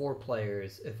get 4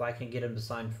 players if I can get him to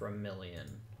sign for $1 million.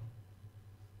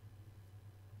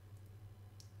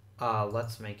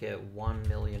 Let's make it $1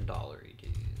 million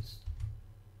reduced.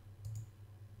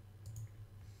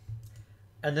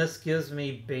 And this gives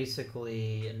me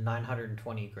basically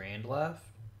 920 grand left.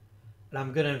 And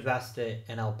I'm going to invest it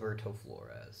in Alberto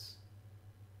Flores.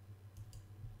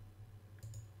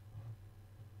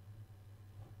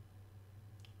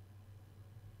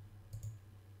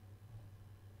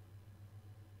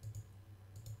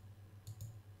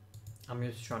 I'm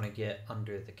just trying to get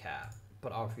under the cap,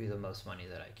 but offer you the most money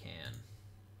that I can.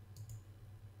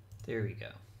 There we go.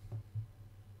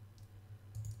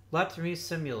 Let me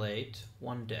simulate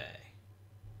one day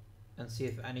and see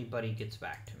if anybody gets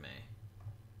back to me.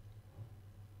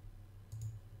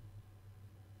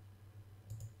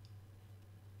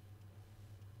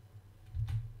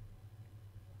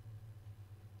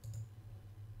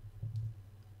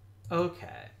 Okay.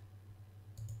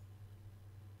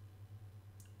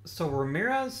 So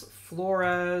Ramirez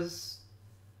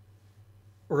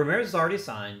is already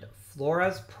signed.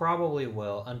 Flores probably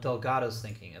will, and Delgado's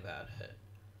thinking about it.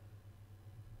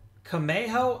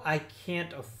 Camejo, I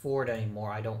can't afford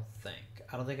anymore, I don't think.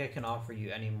 I don't think I can offer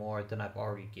you any more than I've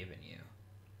already given you.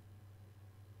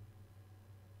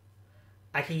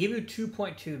 I can give you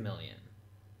 2.2 million.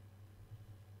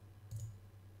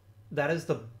 That is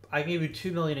I can give you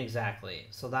 2 million exactly.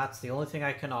 So that's the only thing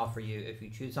I can offer you. If you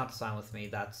choose not to sign with me,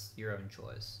 that's your own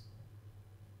choice.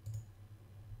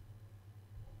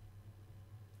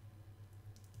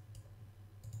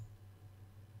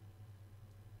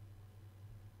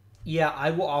 Yeah, I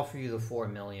will offer you the 4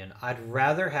 million. I'd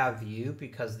rather have you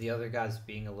because the other guy's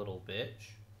being a little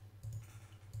bitch.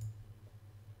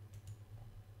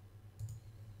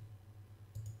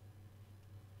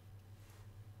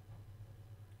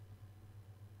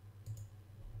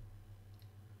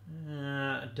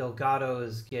 Delgado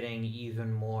is getting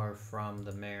even more from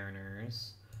the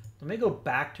Mariners. Let me go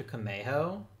back to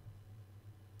Camejo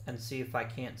and see if I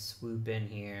can't swoop in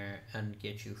here and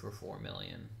get you for 4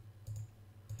 million.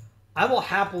 I will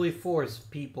happily force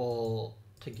people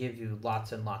to give you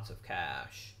lots and lots of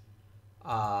cash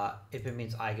if it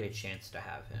means I get a chance to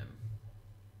have him.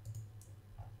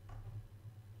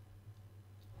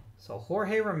 So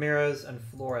Jorge Ramirez and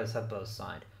Flores have both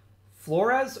signed.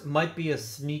 Flores might be a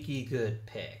sneaky good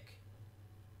pick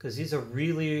because he's a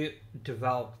really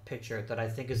developed pitcher that I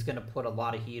think is going to put a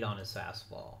lot of heat on his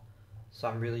fastball. So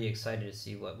I'm really excited to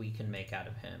see what we can make out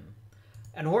of him.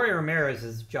 And Jorge Ramirez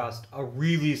is just a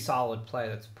really solid player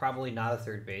that's probably not a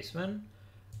third baseman,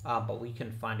 but we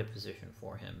can find a position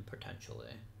for him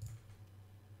potentially.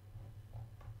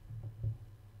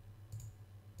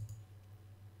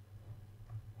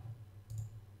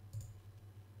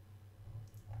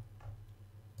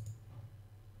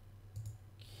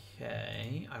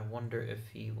 Okay, I wonder if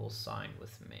he will sign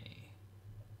with me.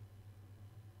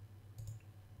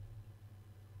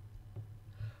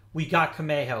 We got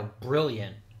Camejo.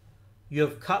 Brilliant. You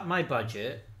have cut my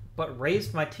budget, but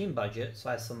raised my team budget, so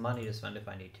I have some money to spend if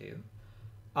I need to.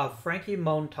 Frankie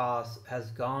Montas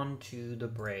has gone to the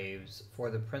Braves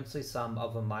for the princely sum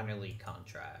of a minor league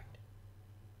contract.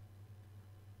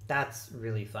 That's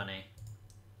really funny.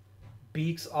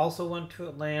 Beeks also went to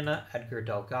Atlanta. Edgar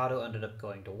Delgado ended up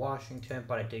going to Washington,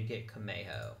 but I did get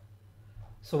Camejo.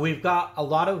 So we've got a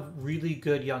lot of really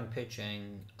good young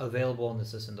pitching available in the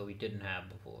system that we didn't have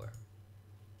before.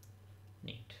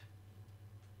 Neat.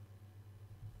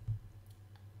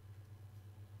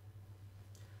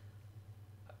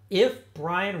 If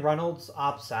Brian Reynolds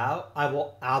opts out, I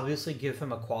will obviously give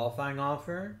him a qualifying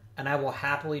offer, and I will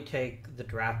happily take the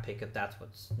draft pick if that's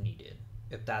what's needed,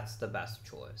 if that's the best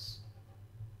choice.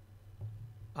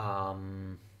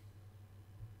 Okay.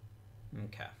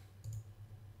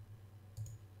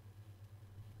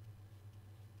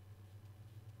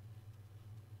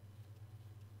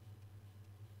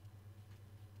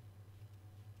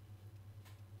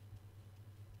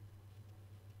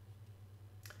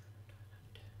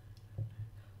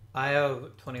 I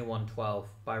have 2112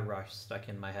 by Rush stuck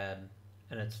in my head,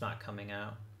 and it's not coming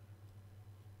out.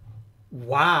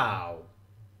 Wow.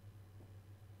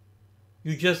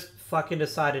 You just fucking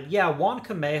decided, yeah, Juan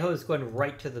Camejo is going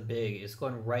right to the big, is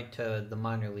going right to the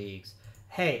minor leagues.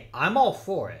 Hey, I'm all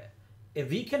for it.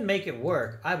 If he can make it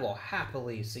work, I will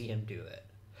happily see him do it.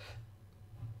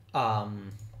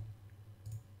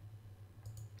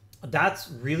 That's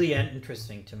really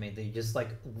interesting to me. They just like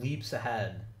leaps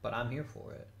ahead, but I'm here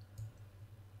for it.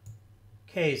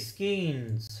 Okay,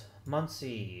 Skeens,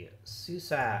 Muncy,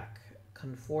 Susak,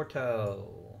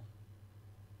 Conforto,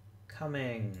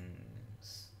 Cummings,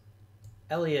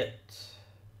 Elliott,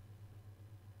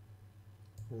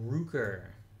 Ruker,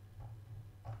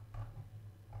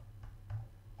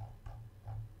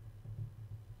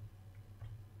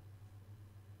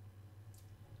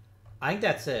 I think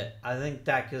that's it. I think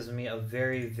that gives me a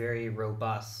very, very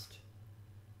robust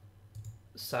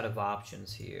set of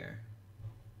options here.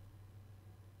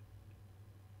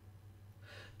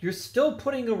 You're still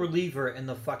putting a reliever in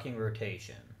the fucking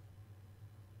rotation.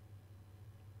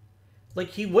 Like,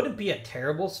 he wouldn't be a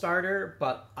terrible starter,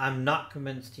 but I'm not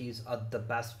convinced he's the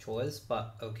best choice,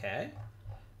 but okay.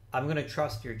 I'm going to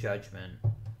trust your judgment.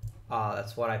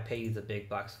 That's what I pay you the big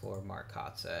bucks for, Mark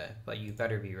Kotze, but you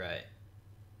better be right.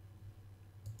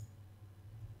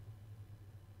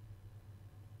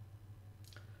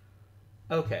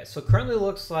 Okay, so currently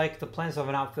looks like the plans have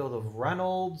an outfield of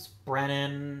Reynolds,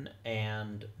 Brennan,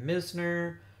 and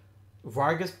Misner.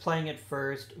 Vargas playing at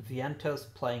first, Vientos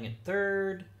playing at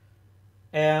third,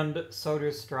 and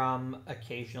Soderstrom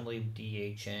occasionally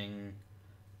DHing,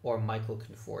 or Michael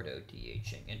Conforto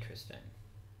DHing. Interesting.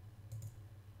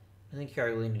 I think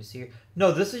Carolina is here.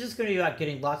 No, this is just going to be about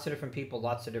getting lots of different people,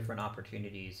 lots of different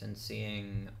opportunities, and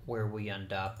seeing where we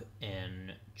end up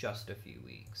in just a few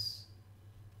weeks.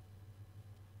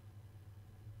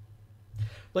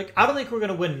 Like, I don't think we're going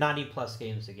to win 90-plus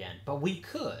games again, but we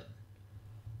could.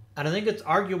 And I think it's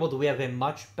arguable that we have a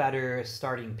much better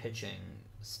starting pitching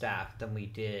staff than we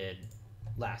did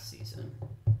last season.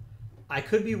 I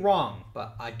could be wrong,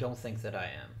 but I don't think that I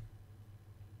am.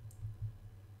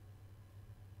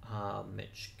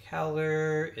 Mitch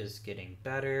Keller is getting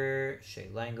better. Shea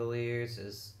Langoliers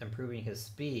is improving his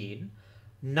speed.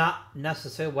 Not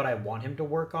necessarily what I want him to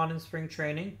work on in spring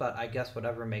training, but I guess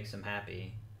whatever makes him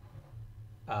happy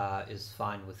is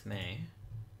fine with me.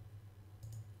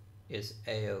 Is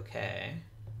A-okay.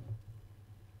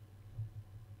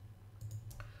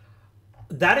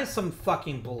 That is some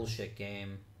fucking bullshit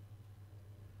game.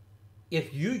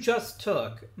 If you just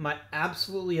took my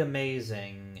absolutely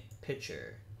amazing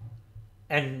pitcher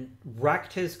and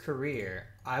wrecked his career,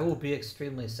 I will be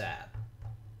extremely sad.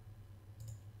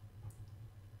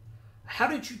 How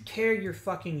did you tear your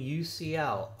fucking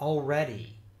UCL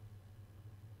already?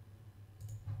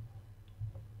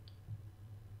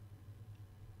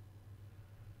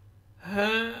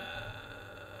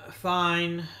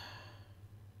 Fine.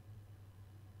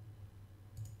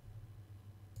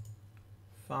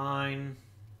 Fine.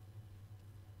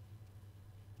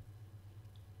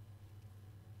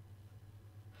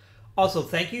 Also,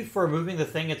 thank you for moving the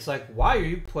thing. It's like, why are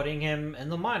you putting him in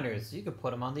the minors? You could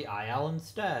put him on the IL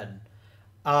instead.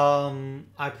 I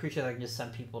appreciate that I can just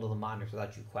send people to the minors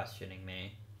without you questioning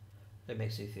me. It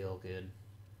makes me feel good.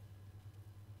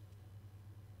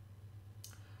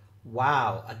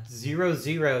 Wow, a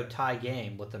 0-0 tie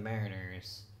game with the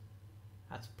Mariners.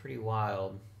 That's pretty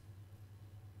wild.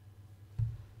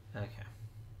 Okay.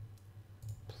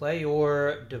 Play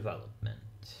or development.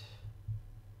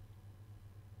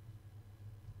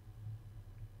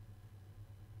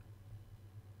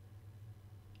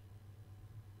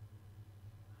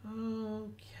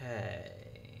 Okay.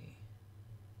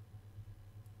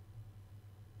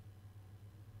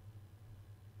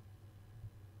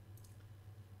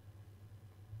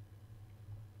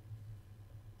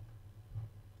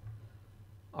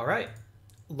 All right.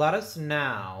 Let us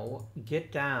now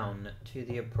get down to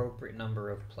the appropriate number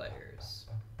of players.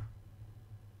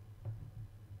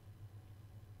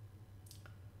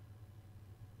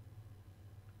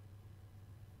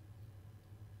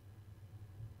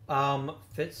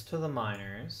 Fitz to the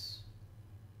minors.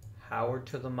 Howard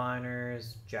to the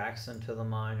minors. Jackson to the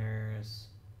minors.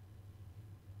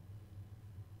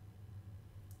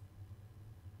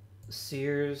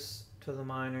 Sears to the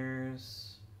minors.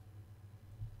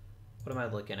 What am I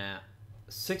looking at?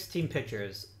 16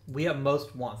 pitchers. We at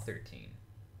most want 13.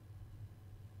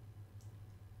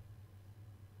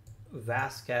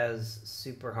 Vasquez,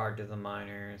 super hard to the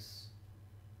minors.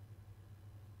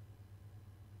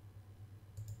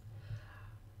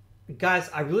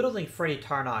 Guys, I really don't think Freddie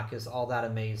Tarnok is all that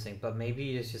amazing, but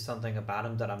maybe it's just something about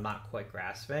him that I'm not quite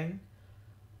grasping.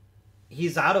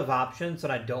 He's out of options,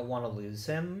 and I don't want to lose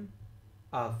him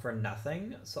for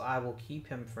nothing, so I will keep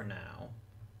him for now.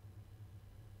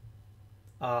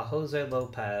 Jose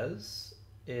Lopez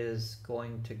is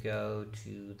going to go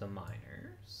to the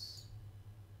minors,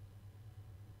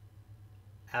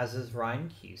 as is Ryan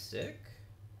Cusick.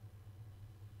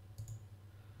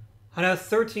 I know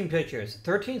 13 pitchers.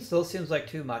 13 still seems like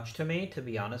too much to me, to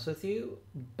be honest with you,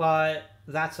 but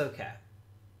that's okay.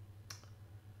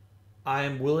 I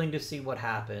am willing to see what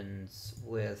happens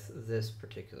with this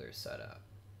particular setup.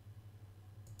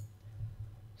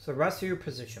 So the rest of your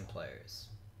position players.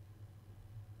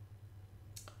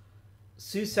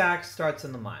 Susac starts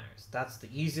in the minors. That's the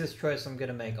easiest choice I'm going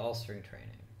to make all spring training.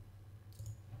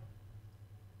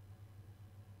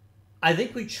 I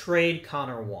think we trade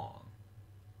Connor Wong.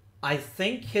 I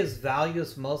think his value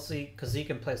is mostly because he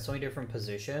can play so many different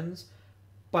positions,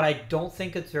 but I don't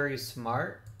think it's very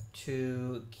smart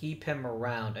to keep him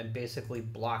around and basically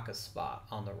block a spot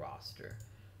on the roster.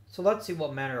 So let's see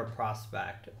what manner of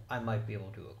prospect I might be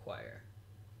able to acquire.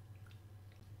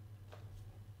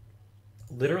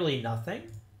 Literally nothing?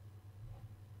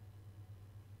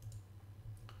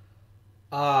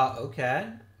 Okay.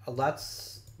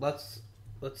 Let's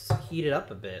heat it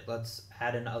up a bit. Let's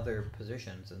add in other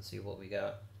positions and see what we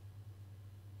got.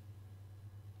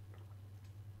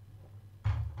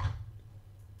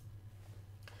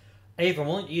 Hey, if I'm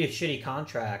willing to eat a shitty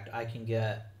contract, I can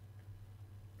get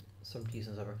some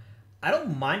decent stuff. I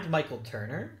don't mind Michael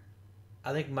Turner.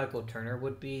 I think Michael Turner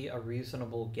would be a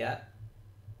reasonable get.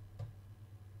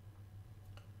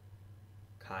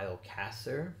 Kyle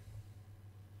Kasser.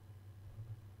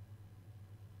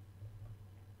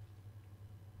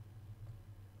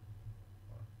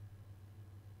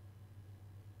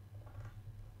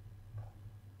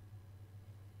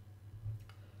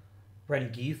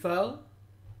 Rengifo.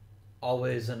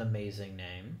 Always an amazing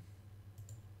name.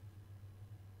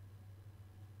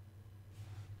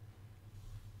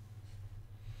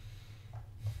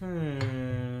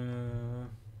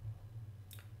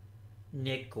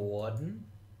 Nick Gordon.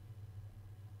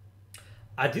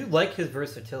 I do like his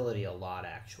versatility a lot,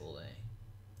 actually.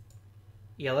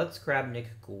 Yeah, let's grab Nick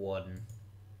Gordon.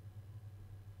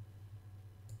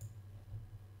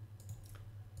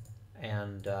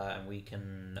 And we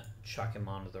can chuck him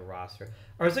onto the roster.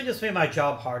 Or is it just made my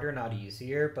job harder, not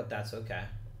easier? But that's okay.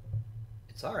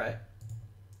 It's alright.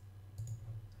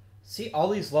 See all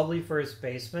these lovely first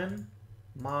basemen?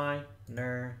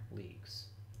 Minor leagues.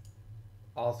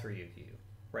 All three of you.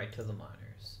 Right to the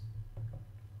minors.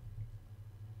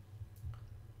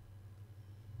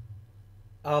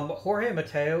 Jorge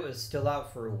Mateo is still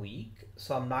out for a week,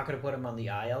 so I'm not going to put him on the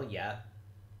IL yet.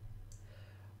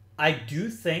 I do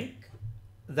think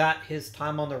that his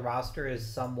time on the roster is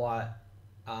somewhat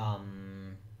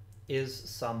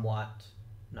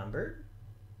numbered.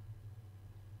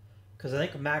 Because I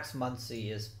think Max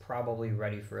Muncy is probably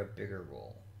ready for a bigger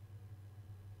role.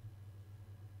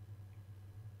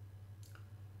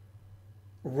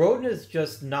 Rodin is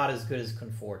just not as good as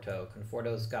Conforto.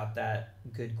 Conforto's got that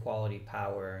good quality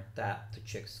power that the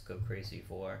chicks go crazy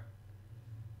for.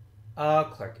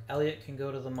 Clark Elliott can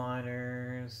go to the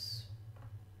minors.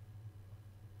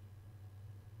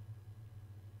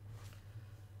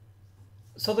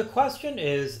 So the question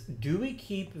is, do we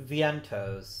keep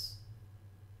Vientos?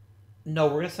 No,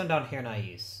 we're going to send down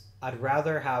Hernais. I'd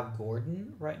rather have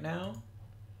Gordon right now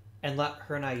and let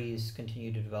Hernais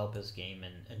continue to develop his game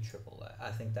in AAA.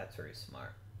 I think that's very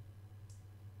smart.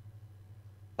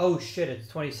 Oh shit, it's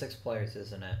 26 players,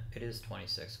 isn't it? It is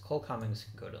 26. Cole Cummings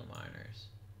can go to the minors.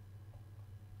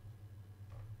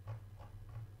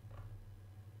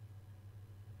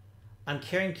 I'm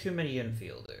carrying too many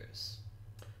infielders.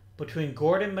 Between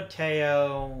Gordon,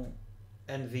 Mateo,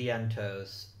 and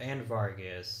Vientos, and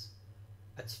Vargas,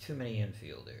 that's too many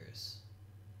infielders.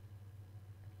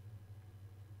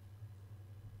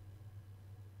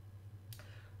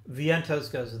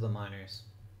 Vientos goes to the minors.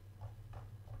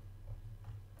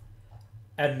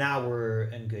 And now we're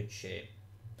in good shape.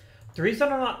 The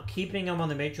reason I'm not keeping him on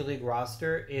the Major League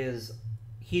roster is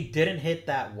he didn't hit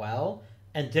that well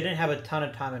and didn't have a ton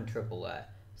of time in AAA.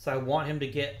 So I want him to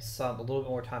get a little bit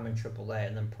more time in AAA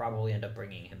and then probably end up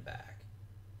bringing him back.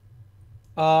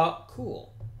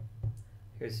 Cool.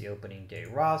 Here's the opening day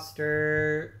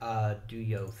roster.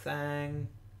 Duyo Thang.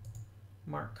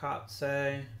 Mark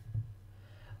Kotze.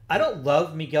 I don't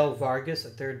love Miguel Vargas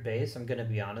at third base, I'm going to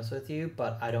be honest with you,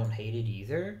 but I don't hate it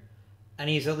either. And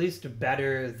he's at least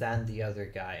better than the other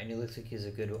guy, and he looks like he's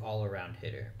a good all-around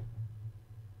hitter.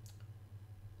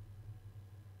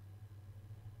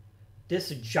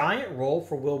 This giant role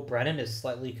for Will Brennan is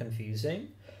slightly confusing.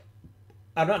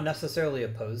 I'm not necessarily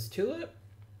opposed to it.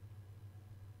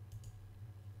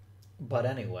 But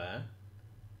anyway.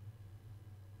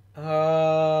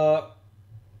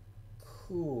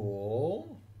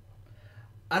 Cool.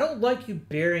 I don't like you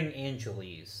burying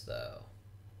Angeles, though.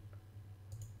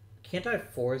 Can't I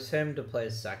force him to play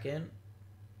second?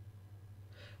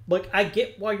 Like, I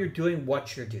get why you're doing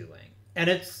what you're doing. And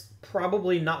it's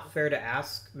probably not fair to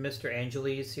ask Mr.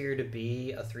 Angeles here to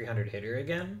be a 300 hitter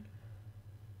again.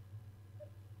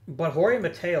 But Jorge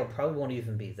Mateo probably won't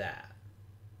even be that.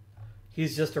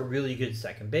 He's just a really good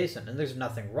second baseman. And there's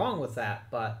nothing wrong with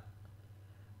that, but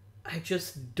I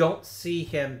just don't see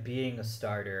him being a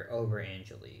starter over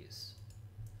Angeles.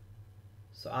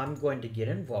 So I'm going to get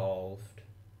involved.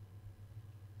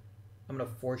 I'm going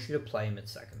to force you to play him at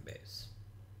second base.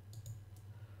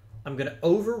 I'm going to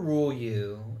overrule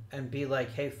you and be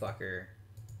like, hey, fucker,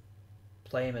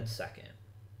 play him at second.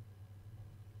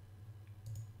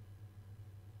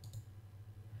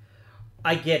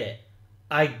 I get it.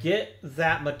 I get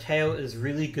that Mateo is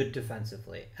really good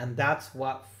defensively, and that's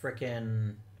what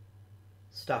frickin'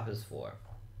 stuff is for.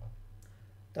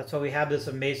 That's why we have this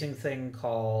amazing thing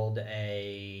called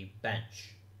a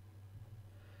bench.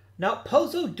 Now,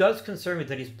 Pozo does concern me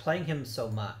that he's playing him so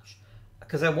much,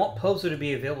 because I want Pozo to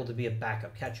be available to be a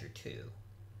backup catcher too.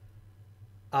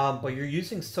 But you're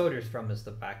using Soderstrom as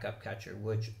the backup catcher,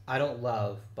 which I don't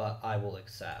love, but I will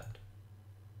accept.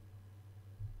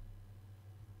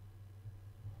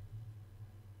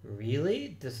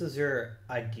 Really? This is your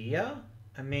idea?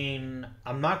 I mean,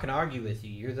 I'm not going to argue with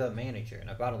you. You're the manager, and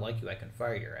if I don't like you, I can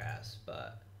fire your ass,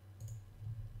 but...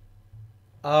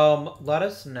 let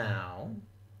us now...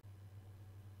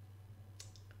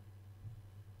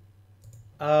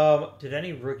 did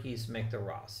any rookies make the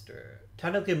roster?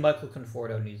 Technically, Michael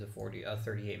Conforto needs a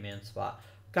 38-man spot.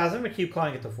 Guys, I'm going to keep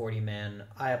calling it the 40-man.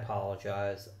 I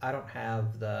apologize. I don't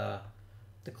have the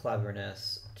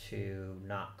cleverness to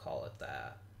not call it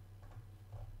that.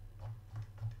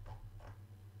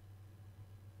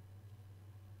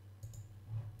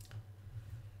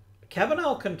 Kevin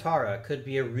Alcantara could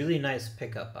be a really nice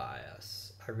pickup by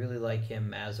us. I really like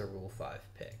him as a Rule 5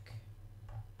 pick.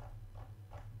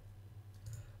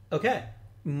 Okay,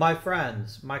 my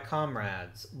friends, my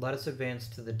comrades, let us advance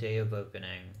to the day of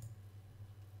opening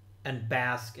and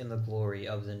bask in the glory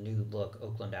of the new look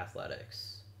Oakland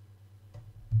Athletics.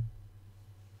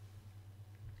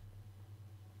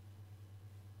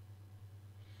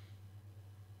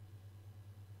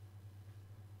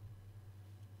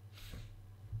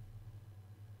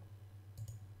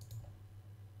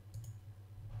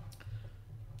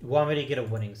 You want me to get a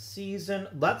winning season?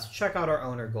 Let's check out our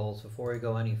owner goals before we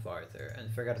go any farther and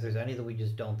figure out if there's any that we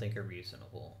just don't think are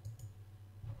reasonable.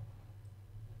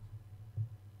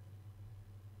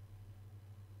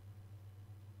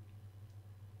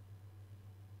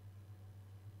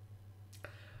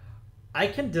 I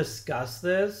can discuss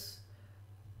this.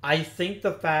 I think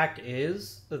the fact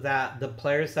is that the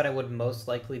players that I would most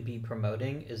likely be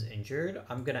promoting is injured.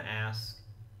 I'm going to ask.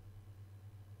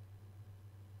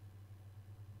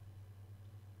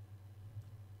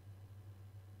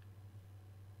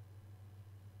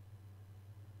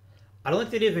 I don't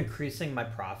think the idea of increasing my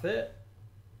profit,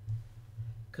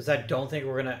 because I don't think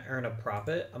we're going to earn a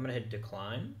profit. I'm going to hit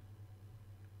decline.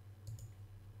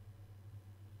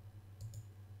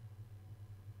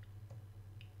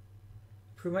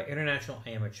 Approve my international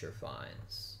amateur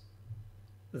fines.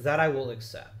 That I will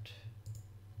accept.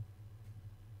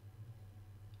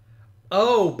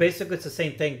 Oh, basically it's the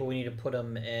same thing, but we need to put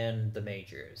them in the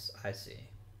majors. I see.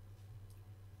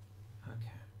 Okay.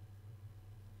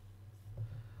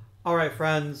 All right,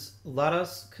 friends, let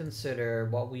us consider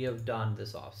what we have done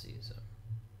this offseason.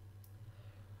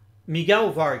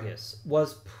 Miguel Vargas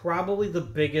was probably the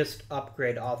biggest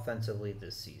upgrade offensively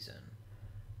this season.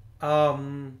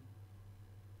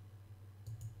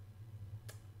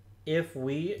 If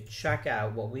we check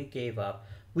out what we gave up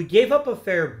a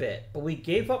fair bit, but we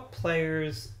gave up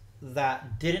players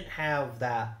that didn't have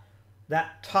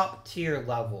that top tier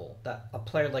level that a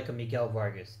player like a Miguel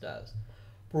Vargas does.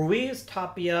 Ruiz,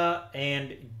 Tapia,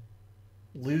 and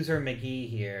loser McGee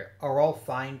here are all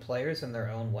fine players in their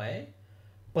own way,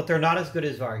 but they're not as good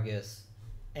as Vargas,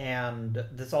 and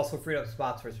this also freed up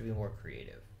spots for us to be more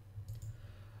creative.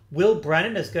 Will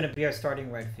Brennan is going to be our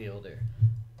starting right fielder.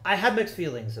 I have mixed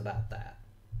feelings about that.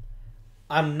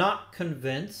 I'm not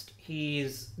convinced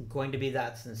he's going to be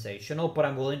that sensational, but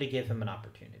I'm willing to give him an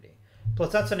opportunity.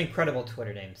 Plus, that's an incredible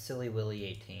Twitter name, Silly Willy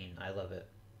 18. I love it.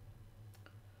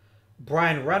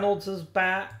 Brian Reynolds is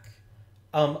back.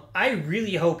 I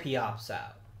really hope he opts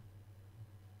out.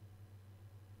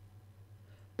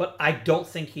 But I don't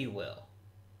think he will.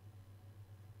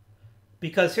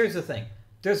 Because here's the thing.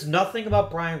 There's nothing about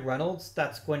Brian Reynolds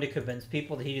that's going to convince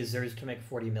people that he deserves to make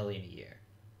 $40 million a year.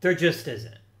 There just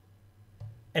isn't.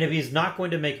 And if he's not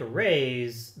going to make a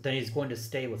raise, then he's going to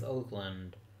stay with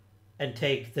Oakland and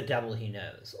take the devil he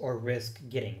knows, or risk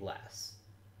getting less.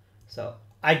 So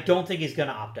I don't think he's going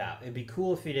to opt out. It'd be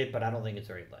cool if he did, but I don't think it's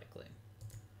very likely.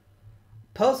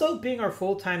 Pozo being our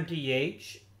full-time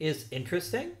DH is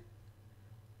interesting,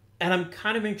 and I'm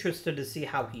kind of interested to see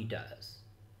how he does.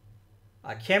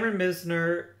 Cameron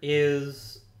Misner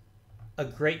is a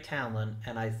great talent,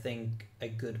 and I think a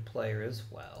good player as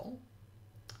well.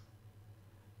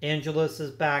 Angelos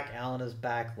is back, Allen is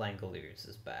back, Langoliers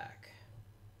is back.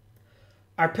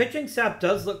 Our pitching staff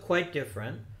does look quite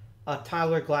different.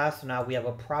 Tyler Glass, now we have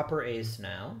a proper ace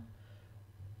now.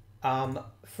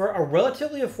 For a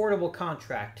relatively affordable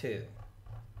contract, too.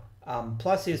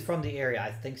 Plus, he's from the area.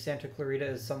 I think Santa Clarita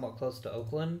is somewhat close to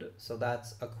Oakland, so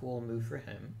that's a cool move for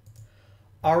him.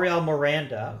 Ariel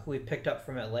Miranda, who we picked up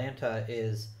from Atlanta,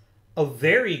 is a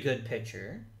very good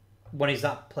pitcher when he's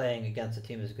not playing against a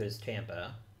team as good as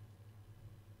Tampa.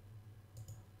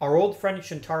 Our old friend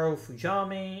Shintaro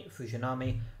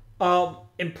Fujinami.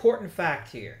 Important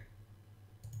fact here.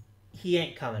 He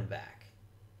ain't coming back.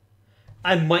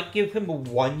 I might give him a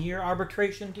 1-year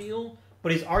arbitration deal,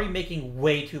 but he's already making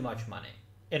way too much money,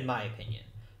 in my opinion.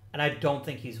 And I don't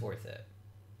think he's worth it.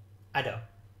 I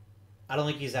don't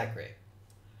think he's that great.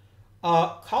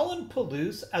 Colin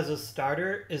Palouse as a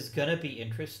starter is going to be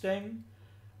interesting.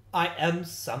 I am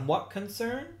somewhat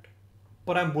concerned,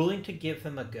 but I'm willing to give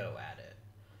him a go at it.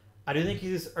 I do think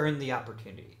he's earned the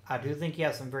opportunity. I do think he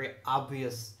has some very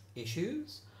obvious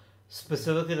issues,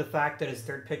 specifically the fact that his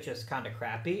third pitch is kind of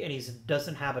crappy and he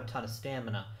doesn't have a ton of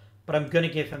stamina, but I'm going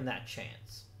to give him that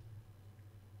chance.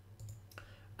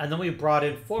 And then we brought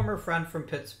in former friend from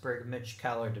Pittsburgh, Mitch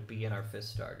Keller, to be in our fifth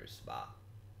starter spot.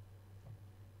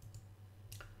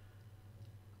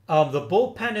 The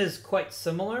bullpen is quite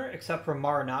similar, except for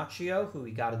Marinaccio, who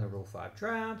we got in the Rule 5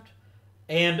 draft,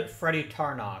 and Freddie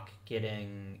Tarnok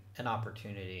getting an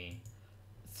opportunity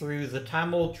through the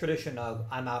time-old tradition of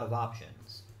I'm out of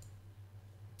options.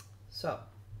 So,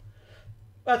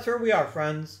 that's where we are,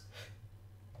 friends.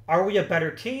 Are we a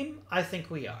better team? I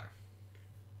think we are.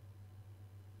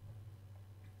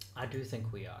 I do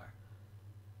think we are.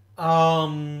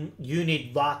 You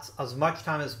need as much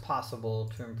time as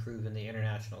possible to improve in the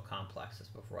international complexes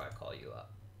before I call you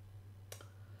up.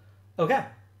 Okay.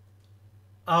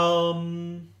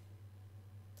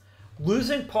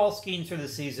 Losing Paul Skeens for the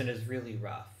season is really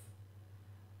rough.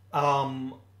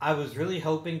 I was really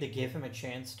hoping to give him a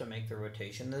chance to make the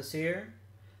rotation this year,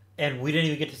 and we didn't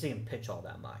even get to see him pitch all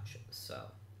that much, so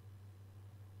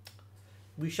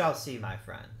we shall see, my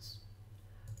friends.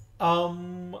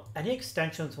 Any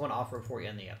extensions want to offer for you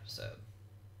in the episode?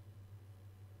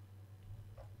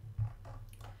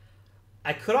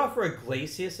 I could offer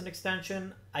Iglesias an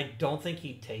extension. I don't think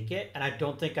he'd take it, and I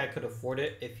don't think I could afford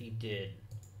it if he did.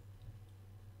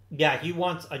 Yeah, he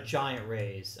wants a giant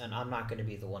raise, and I'm not going to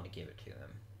be the one to give it to him.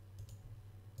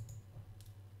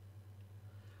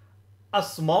 A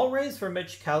small raise for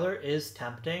Mitch Keller is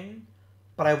tempting,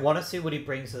 but I want to see what he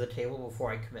brings to the table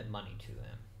before I commit money to him.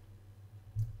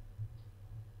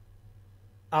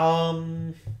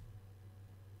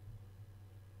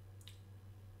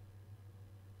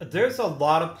 There's a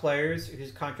lot of players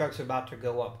whose contracts are about to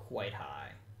go up quite high.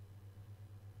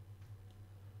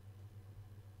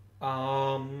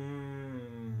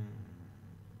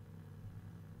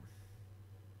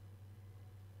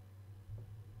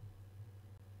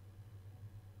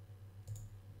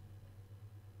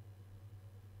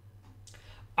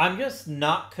 I'm just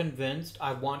not convinced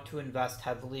I want to invest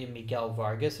heavily in Miguel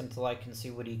Vargas until I can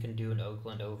see what he can do in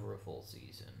Oakland over a full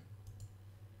season.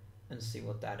 And see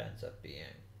what that ends up being.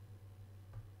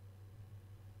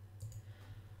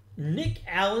 Nick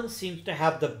Allen seems to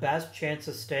have the best chance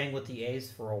of staying with the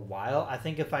A's for a while. I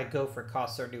think if I go for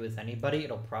cost certainty with anybody,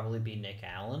 it'll probably be Nick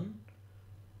Allen.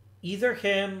 Either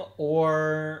him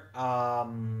or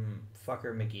fucker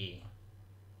McGee.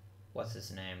 What's his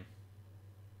name?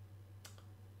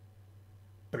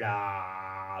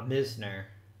 Blah, Misner.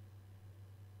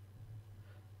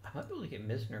 I might be able to get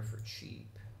Misner for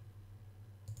cheap.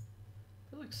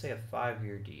 I feel like, say, a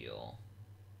 5-year deal.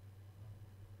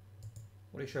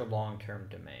 What is your long-term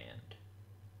demand?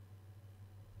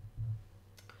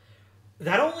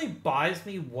 That only buys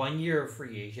me 1 year of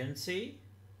free agency.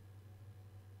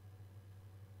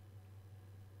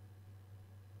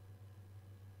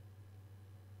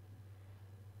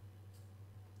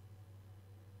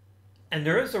 And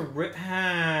there is a...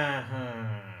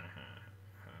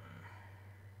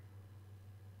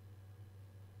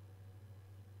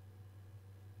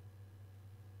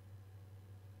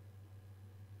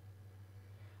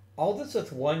 All this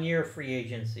with 1 year free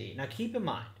agency. Now keep in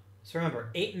mind, so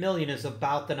remember, $8 million is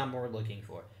about the number we're looking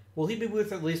for. Will he be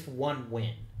with at least one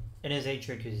win in his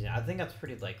 8-year season? I think that's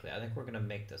pretty likely. I think we're going to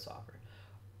make this offer.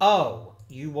 Oh,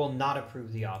 you will not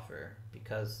approve the offer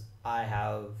because I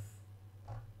have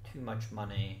too much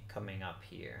money coming up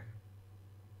here.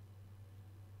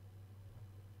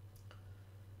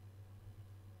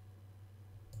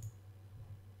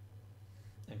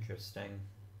 Interesting.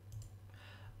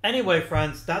 Anyway,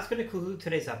 friends, that's going to conclude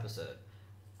today's episode.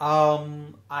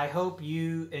 I hope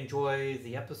you enjoy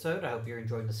the episode. I hope you're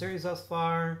enjoying the series thus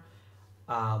far.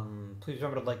 Please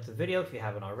remember to like the video if you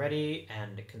haven't already,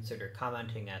 and consider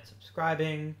commenting and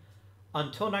subscribing.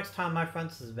 Until next time, my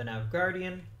friends, this has been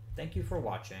Guardian. Thank you for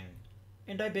watching,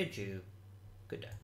 and I bid you good day.